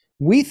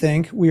 We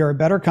think we are a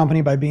better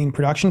company by being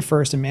production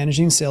first and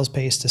managing sales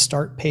pace to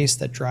start pace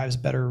that drives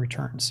better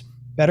returns,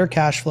 better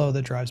cash flow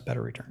that drives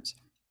better returns.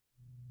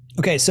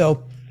 Okay,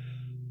 so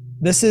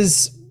this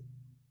is,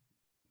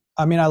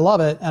 I mean, I love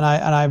it, and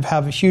I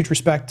have a huge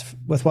respect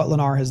with what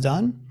Lennar has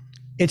done.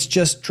 It's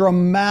just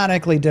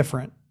dramatically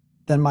different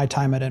than my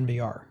time at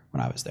NVR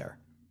when I was there.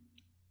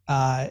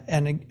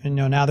 And you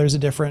know, now there's a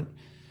different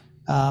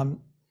CEO,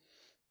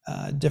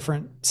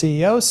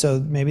 so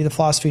maybe the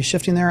philosophy is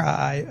shifting there.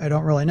 I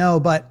don't really know,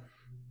 but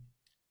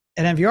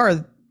at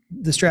NVR,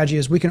 the strategy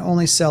is we can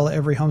only sell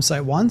every home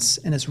site once,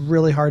 and it's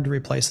really hard to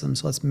replace them.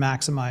 So let's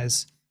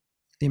maximize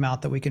the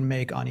amount that we can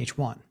make on each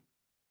one,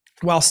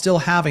 while still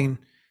having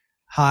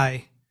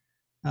high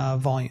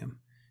volume.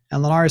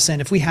 And Lennar is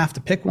saying if we have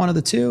to pick one of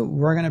the two,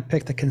 we're going to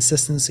pick the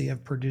consistency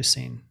of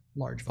producing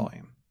large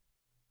volume.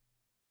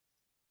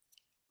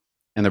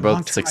 And they're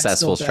both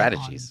successful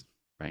strategies,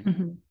 right?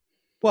 Mm-hmm.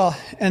 Well,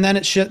 and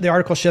then the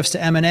article shifts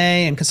to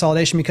M&A and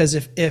consolidation, because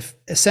if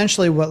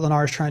essentially what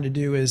Lennar is trying to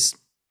do is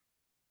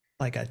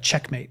like a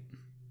checkmate,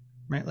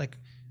 right? Like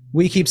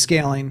we keep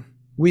scaling,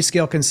 we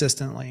scale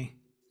consistently,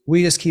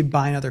 we just keep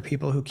buying other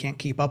people who can't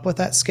keep up with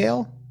that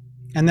scale.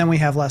 And then we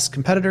have less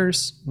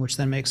competitors, which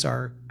then makes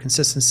our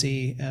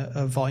consistency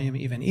of volume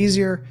even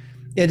easier.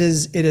 It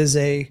is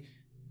a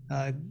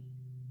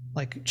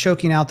like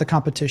choking out the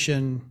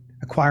competition,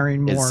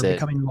 acquiring more,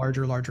 becoming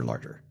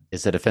larger.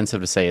 Is it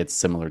offensive to say it's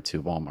similar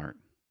to Walmart?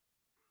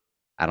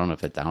 I don't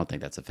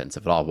think that's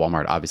offensive at all.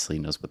 Walmart obviously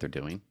knows what they're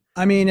doing.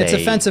 I mean, it's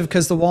offensive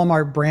because the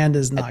Walmart brand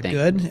is not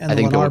good, and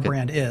the Lennar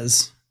brand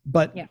is.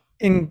 But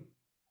in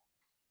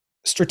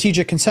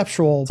strategic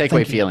conceptual take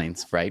away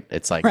feelings, right?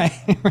 It's like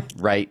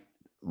right.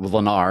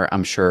 Lennar,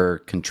 I'm sure,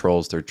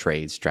 controls their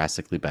trades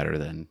drastically better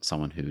than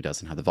someone who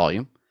doesn't have the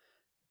volume.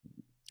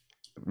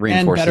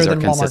 Reinforces our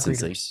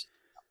consistency.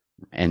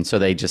 And so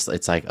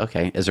it's like,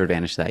 okay, is there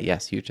advantage to that?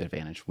 Yes, huge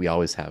advantage. We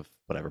always have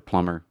whatever,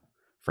 plumber,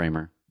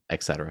 framer,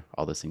 etc.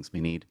 All those things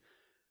we need.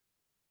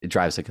 It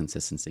drives the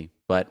consistency,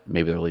 but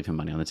maybe they're leaving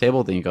money on the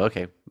table. Then you go,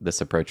 okay,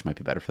 this approach might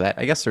be better for that.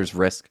 I guess there's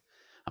risk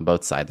on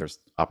both sides. There's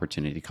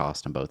opportunity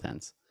cost on both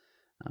ends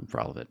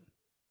for all of it.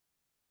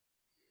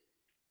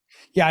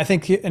 Yeah, I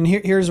think, and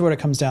here's what it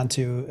comes down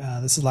to.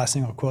 This is the last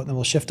thing I'll quote, and then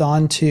we'll shift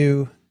on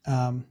to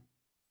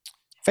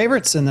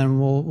favorites, and then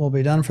we'll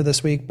be done for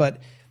this week. But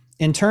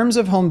in terms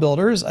of home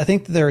builders, I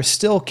think there is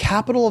still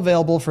capital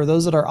available for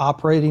those that are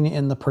operating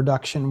in the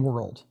production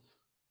world.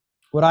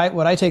 What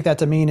I take that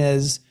to mean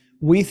is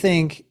we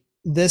think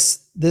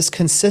this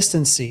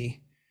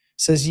consistency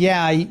says,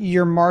 yeah,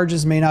 your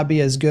margins may not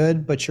be as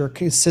good, but you're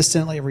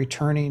consistently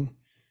returning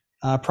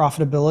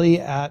profitability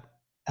at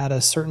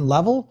a certain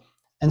level.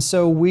 And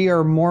so we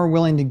are more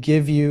willing to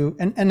give you,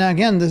 and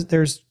again,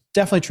 there's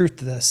definitely truth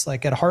to this.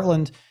 Like at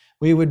Heartland,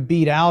 we would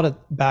beat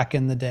out back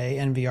in the day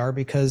NVR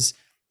because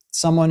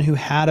someone who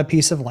had a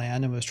piece of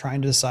land and was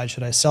trying to decide,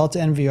 should I sell it to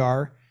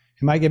NVR,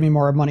 who might give me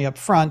more money up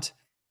front,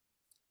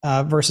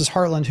 versus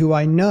Heartland, who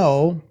I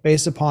know,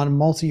 based upon a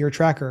multi-year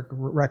track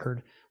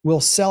record,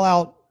 will sell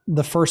out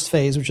the first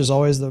phase, which is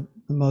always the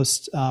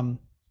most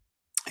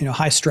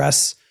high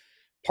stress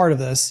part of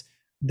this.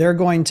 They're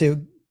going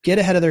to get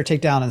ahead of their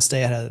takedown and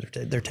stay ahead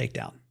of their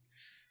takedown.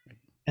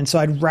 And so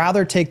I'd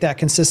rather take that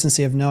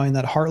consistency of knowing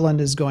that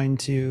Heartland is going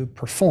to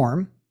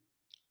perform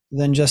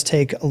than just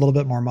take a little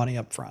bit more money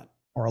up front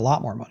or a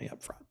lot more money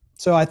up front.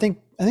 So I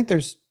think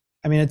there's,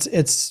 I mean,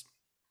 it's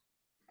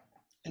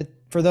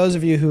for those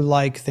of you who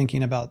like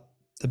thinking about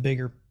the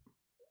bigger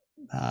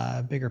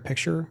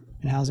picture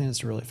in housing,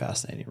 it's a really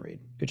fascinating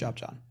read. Good job,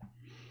 John.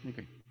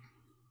 Okay.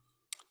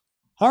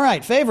 All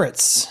right,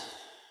 favorites.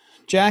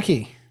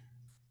 Jackie.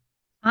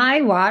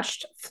 I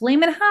watched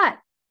Flamin' Hot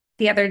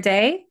the other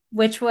day,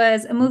 which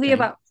was a movie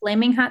about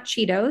flaming hot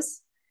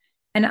Cheetos.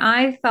 And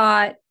I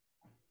thought,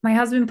 my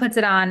husband puts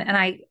it on and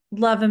I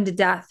love him to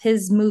death.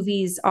 His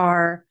movies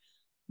are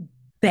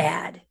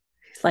bad.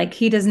 Like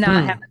he does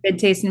not have a good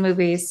taste in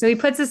movies. So he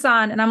puts this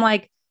on and I'm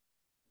like,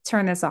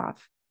 turn this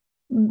off.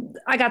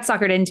 I got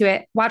suckered into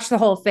it, watched the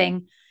whole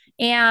thing.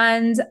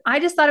 And I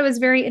just thought it was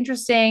very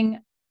interesting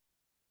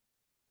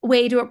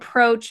way to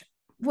approach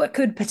what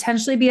could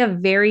potentially be a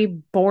very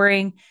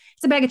boring,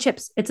 it's a bag of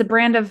chips. It's a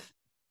brand of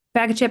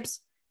bag of chips.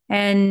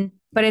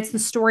 But it's the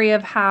story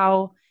of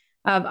how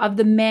of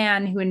the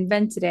man who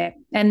invented it.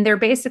 And they're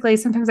basically,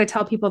 sometimes I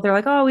tell people, they're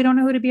like, oh, we don't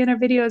know who to be in our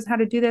videos, how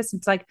to do this.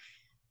 It's like,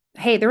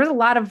 hey, there was a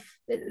lot of,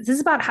 this is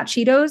about hot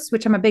Cheetos,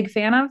 which I'm a big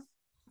fan of,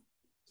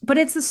 but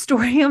it's the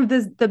story of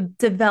the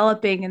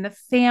developing and the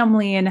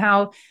family and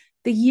how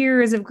the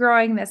years of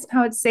growing this,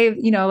 how it's saved,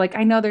 like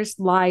I know there's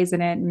lies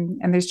in it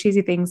and there's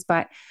cheesy things,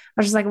 but I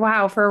was just like,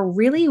 wow, for a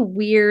really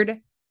weird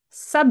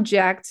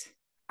subject,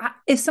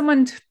 if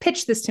someone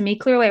pitched this to me,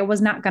 clearly I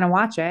was not going to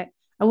watch it.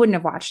 I wouldn't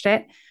have watched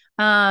it.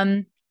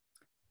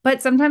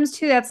 But sometimes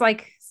too, that's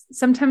like,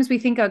 sometimes we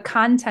think a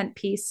content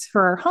piece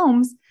for our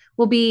homes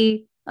will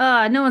be,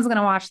 no one's going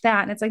to watch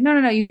that. And it's like,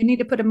 no, you need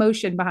to put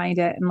emotion behind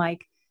it and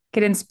like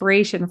get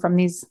inspiration from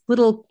these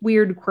little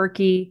weird,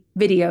 quirky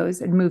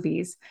videos and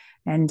movies.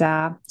 And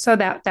so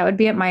that would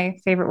be it. My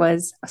favorite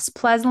was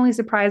pleasantly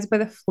surprised by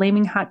the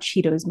Flaming Hot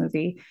Cheetos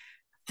movie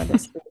for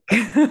this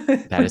week.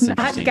 That is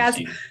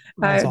interesting.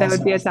 That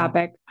would be a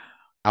topic.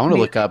 I want to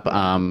look up.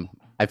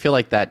 I feel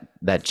like that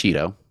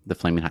Cheeto, the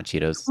Flaming Hot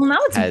Cheetos. Well, now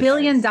it's $1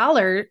 billion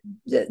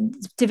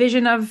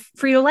division of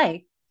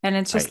Frito-Lay, and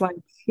it's just like,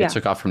 yeah, it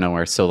took off from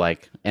nowhere. So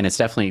like, and it's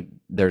definitely,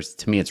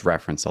 to me, it's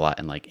referenced a lot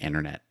in like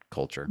internet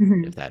culture,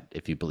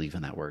 if you believe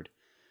in that word.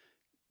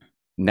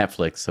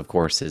 Netflix, of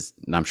course, is,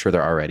 and I'm sure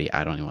they're already,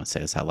 I don't even want to say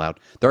this out loud,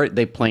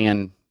 they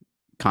plan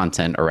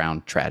content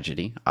around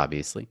tragedy,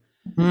 obviously,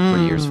 for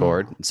years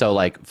forward. So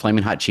like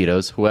Flaming Hot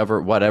Cheetos,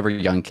 whatever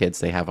young kids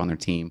they have on their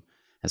team,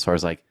 as far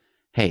as like,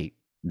 hey,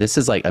 this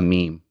is like a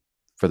meme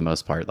for the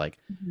most part, like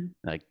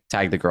like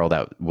tag the girl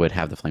that would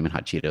have the Flaming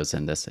Hot Cheetos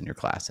in this in your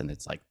class, and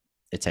it's like,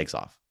 it takes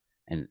off.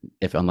 And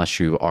unless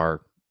you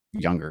are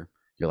younger,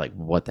 you're like,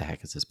 what the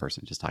heck is this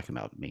person just talking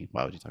about me?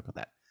 Why would you talk about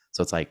that?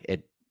 So it's like,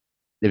 it'd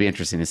be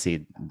interesting to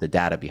see the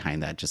data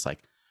behind that, just like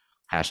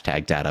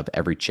hashtag data of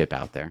every chip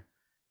out there.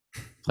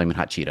 Flaming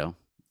Hot Cheeto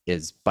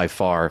is by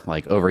far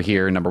like over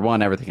here, number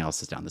one, everything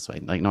else is down this way.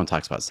 Like no one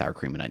talks about sour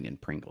cream and onion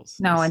Pringles.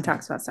 No one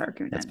talks about sour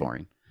cream and That's onion.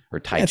 boring. Or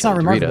Thai It's not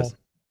chili remarkable. Doritos.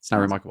 It's not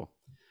remarkable.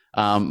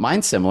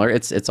 Mine's similar.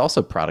 It's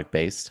also product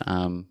based.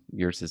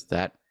 Yours is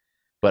that,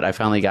 but I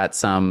finally got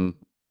some.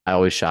 I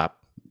always shop.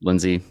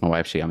 Lindsay, my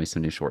wife, she got me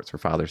some new shorts for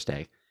Father's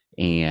Day,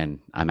 and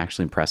I'm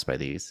actually impressed by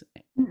these.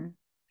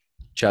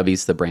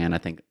 Chubby's the brand.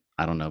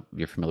 I don't know if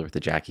you're familiar with the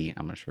Jackie.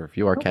 I'm not sure if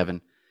you are,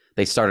 Kevin.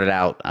 They started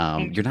out.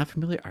 You're not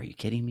familiar? Are you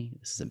kidding me?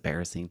 This is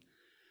embarrassing.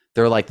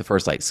 They're like the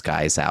first like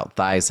skies out,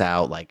 thighs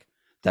out, like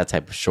that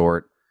type of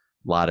short.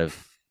 A lot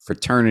of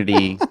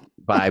fraternity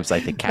vibes,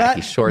 like the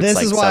khaki shorts. This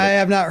like is why I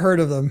have not heard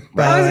of them.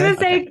 I was By going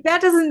to say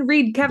that doesn't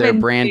read Kevin. Their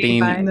branding,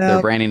 No.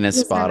 is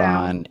spot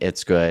on.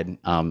 It's good.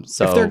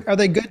 So are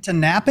they good to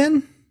nap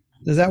in?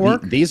 Does that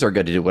work? These are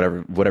good to do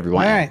whatever you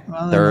want. All right.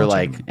 Well, then They're we'll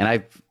like, check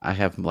and I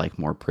have like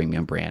more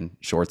premium brand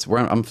shorts.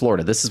 I'm in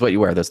Florida. This is what you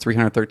wear. Those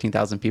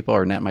 313,000 people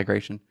are net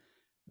migration.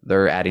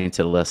 They're adding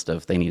to the list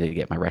of they need to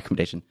get my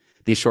recommendation.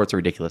 These shorts are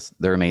ridiculous.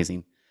 They're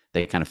amazing.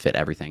 They kind of fit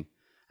everything.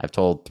 I've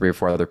told 3 or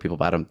 4 other people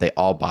about them. They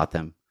all bought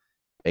them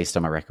based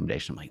on my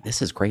recommendation. I'm like,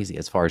 this is crazy.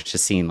 As far as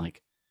just seeing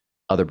like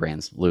other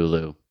brands,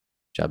 Lulu,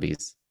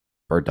 Chubbies,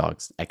 Bird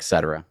Dogs,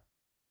 etc.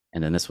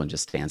 And then this one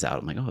just stands out.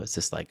 I'm like, oh, is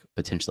this like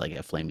potentially like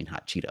a Flaming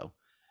Hot Cheeto?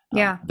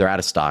 Yeah. They're out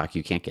of stock.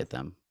 You can't get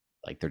them.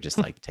 Like they're just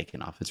like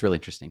taking off. It's really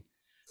interesting.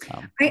 So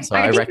I I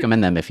think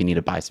recommend them if you need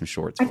to buy some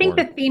shorts. I think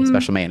for the theme- a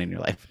special man in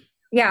your life.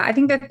 Yeah, I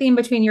think the theme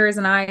between yours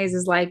and I's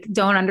is like,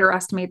 don't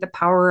underestimate the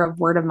power of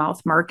word of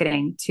mouth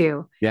marketing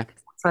too. Yeah.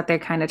 That's what they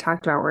kind of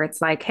talked about, where it's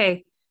like,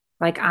 hey,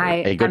 like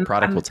A good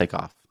product will take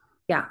off.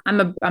 Yeah, I'm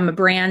a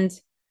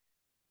brand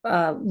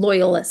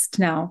loyalist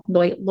now,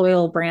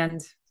 loyal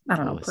brand. I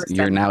don't know. Person.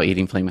 You're now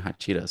eating Flaming Hot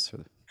Cheetos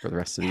for the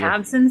rest of the year.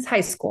 Have since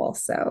high school,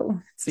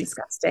 so it's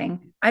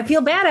disgusting. I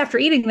feel bad after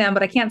eating them,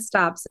 but I can't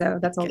stop. So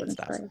that's all. What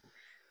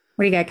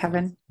do you got,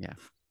 Kevin? Yeah.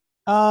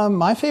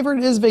 My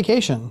favorite is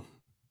Vacation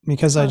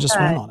because I just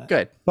went on it.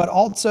 Good. But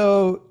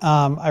also,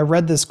 I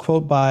read this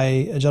quote by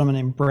a gentleman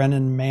named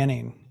Brennan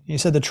Manning. He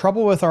said, the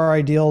trouble with our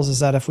ideals is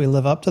that if we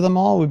live up to them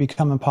all, we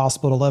become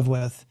impossible to live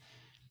with.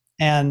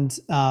 And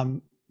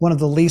one of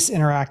the least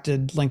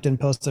interacted LinkedIn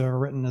posts I've ever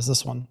written is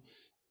this one.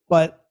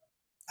 But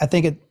I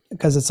think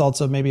because it's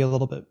also maybe a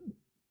little bit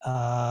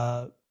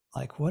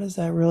like, what does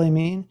that really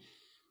mean?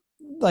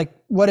 Like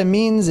what it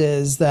means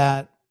is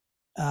that,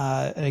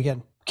 and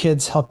again,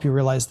 kids help you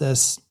realize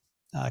this,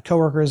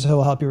 coworkers who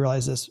will help you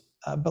realize this.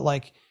 But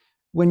like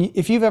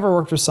if you've ever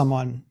worked with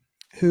someone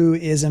who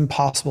is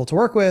impossible to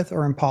work with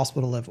or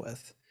impossible to live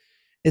with,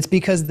 it's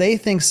because they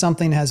think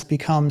something has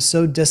become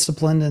so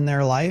disciplined in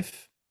their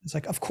life. It's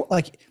like, of course,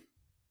 like,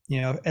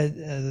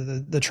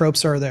 the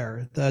tropes are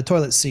there, the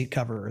toilet seat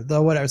cover,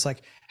 the whatever. It's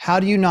like, how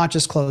do you not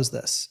just close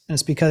this? And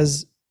it's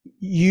because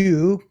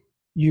you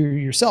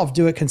yourself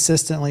do it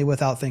consistently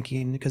without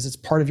thinking, because it's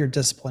part of your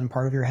discipline,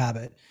 part of your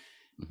habit.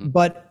 Mm-hmm.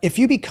 But if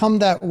you become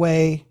that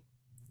way,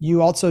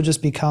 you also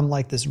just become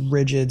like this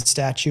rigid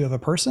statue of a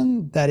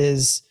person that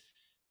is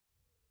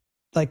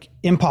like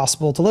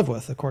impossible to live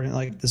with, according to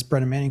like this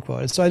Brennan Manning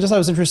quote. So I thought it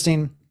was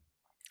interesting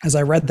as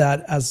I read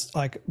that as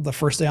like the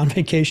first day on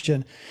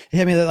vacation. It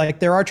hit me that like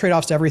there are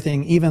trade-offs to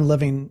everything, even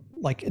living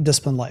like a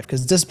disciplined life,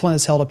 because discipline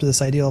is held up to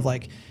this idea of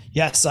like,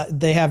 yes,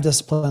 they have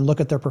discipline,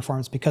 look at their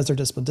performance because they're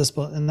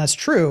disciplined, and that's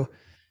true.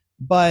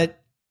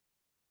 But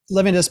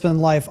living a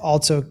disciplined life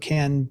also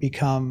can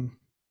become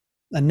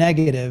a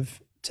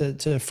negative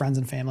to friends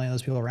and family and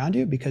those people around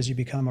you because you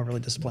become overly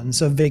disciplined. And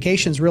so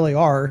vacations really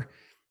are,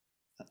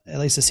 at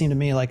least it seemed to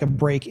me, like a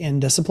break in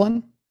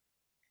discipline.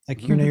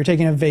 Like, you know, you're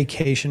taking a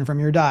vacation from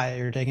your diet,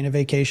 you're taking a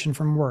vacation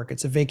from work.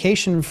 It's a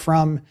vacation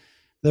from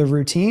the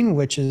routine,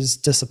 which is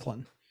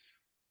discipline.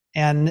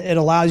 And it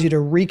allows you to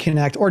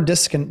reconnect or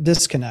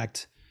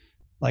disconnect,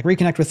 like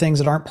reconnect with things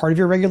that aren't part of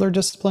your regular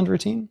disciplined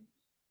routine,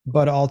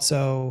 but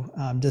also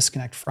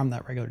disconnect from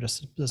that regular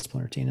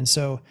disciplined routine. And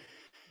so,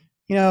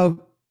 you know,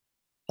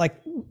 like,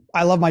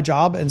 I love my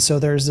job. And so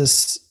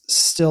there's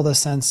still this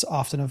sense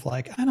often of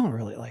like, I don't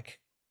really like,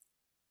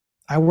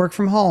 I work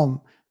from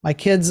home. My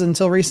kids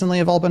until recently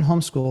have all been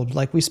homeschooled.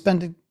 Like,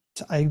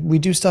 we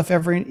do stuff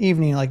every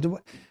evening. Like,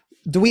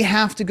 do we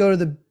have to go to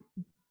the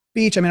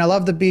beach? I mean, I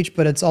love the beach,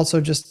 but it's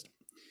also just,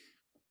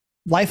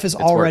 life is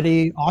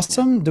already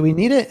awesome. Do we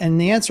need it?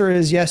 And the answer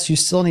is yes, you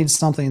still need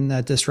something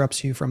that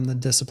disrupts you from the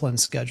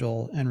disciplined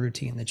schedule and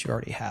routine that you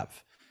already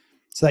have,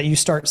 so that you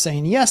start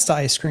saying yes to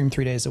ice cream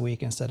 3 days a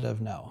week instead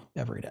of no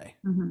every day.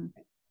 Mm-hmm.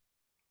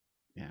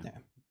 Yeah.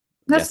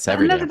 That's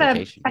every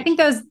day. I think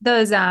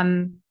those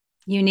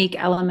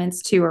unique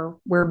elements too are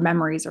where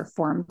memories are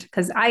formed.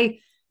 Because I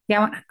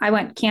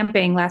went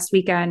camping last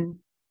weekend,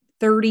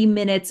 30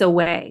 minutes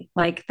away.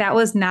 Like, that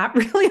was not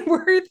really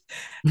worth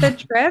the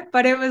trip,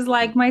 but it was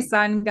like, my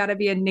son got to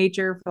be in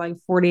nature for like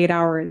 48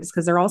 hours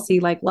because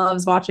Erossi like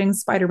loves watching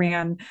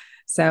Spider-Man.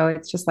 So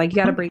it's just like, you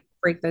got to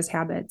break those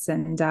habits.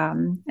 And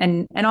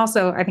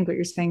also I think what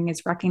you're saying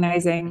is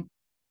recognizing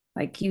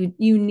like you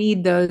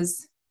need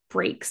those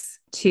breaks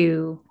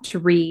to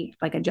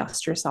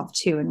adjust yourself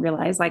to, and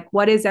realize like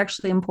what is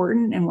actually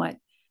important and what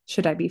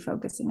should I be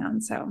focusing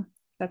on. So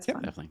that's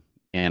fun. Definitely.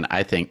 And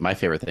I think my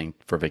favorite thing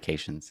for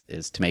vacations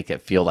is to make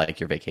it feel like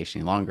you're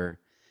vacationing longer,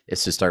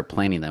 is to start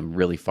planning them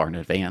really far in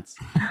advance.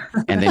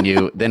 And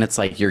then it's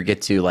like you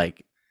get to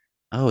like,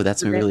 oh,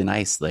 that's really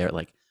nice there.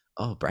 Like,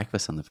 oh,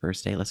 breakfast on the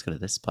first day, let's go to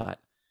this spot.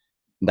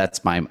 I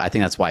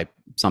think that's why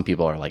some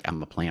people are like,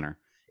 I'm a planner,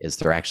 is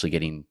they're actually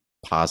getting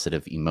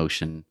positive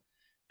emotion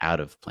out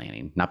of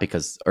planning, not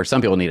because, or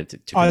some people need it to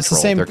control. It's the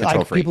same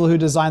like people who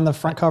design the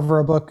front cover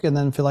of a book and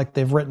then feel like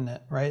they've written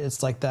it, right?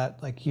 It's like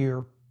that, like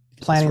you're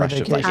planning the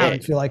vacation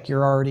and feel like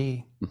you're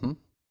already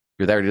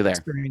you're there,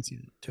 experiencing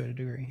it to a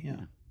degree. Yeah.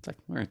 It's like,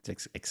 or it's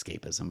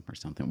escapism or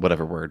something,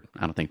 whatever word.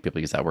 I don't think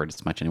people use that word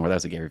as much anymore. That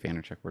was a Gary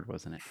Vaynerchuk word,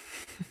 wasn't it?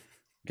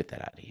 Get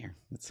that out of here.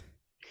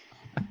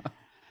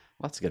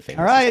 Lots of good favorites.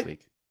 All right. This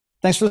week.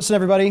 Thanks for listening,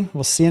 everybody.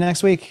 We'll see you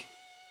next week.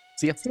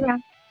 See ya.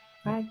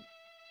 Bye.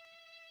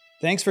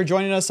 Thanks for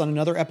joining us on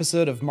another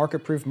episode of Market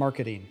Proof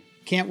Marketing.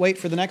 Can't wait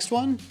for the next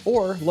one?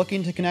 Or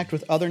looking to connect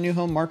with other new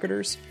home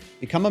marketers?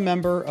 Become a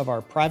member of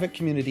our private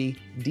community,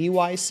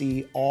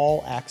 DYC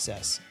All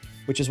Access,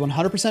 which is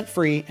 100%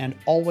 free and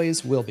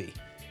always will be.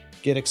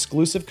 Get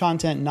exclusive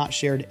content not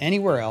shared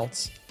anywhere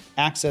else,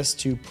 access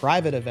to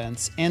private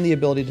events, and the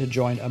ability to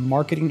join a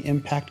marketing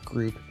impact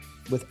group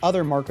with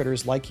other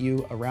marketers like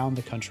you around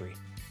the country.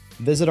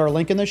 Visit our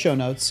link in the show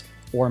notes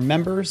or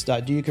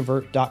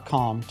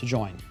members.doyouconvert.com to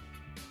join.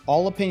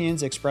 All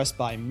opinions expressed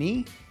by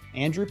me,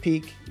 Andrew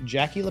Peak,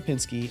 Jackie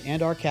Lipinski,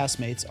 and our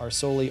castmates are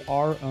solely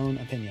our own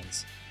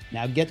opinions.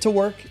 Now get to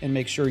work and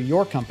make sure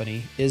your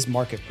company is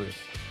market proof.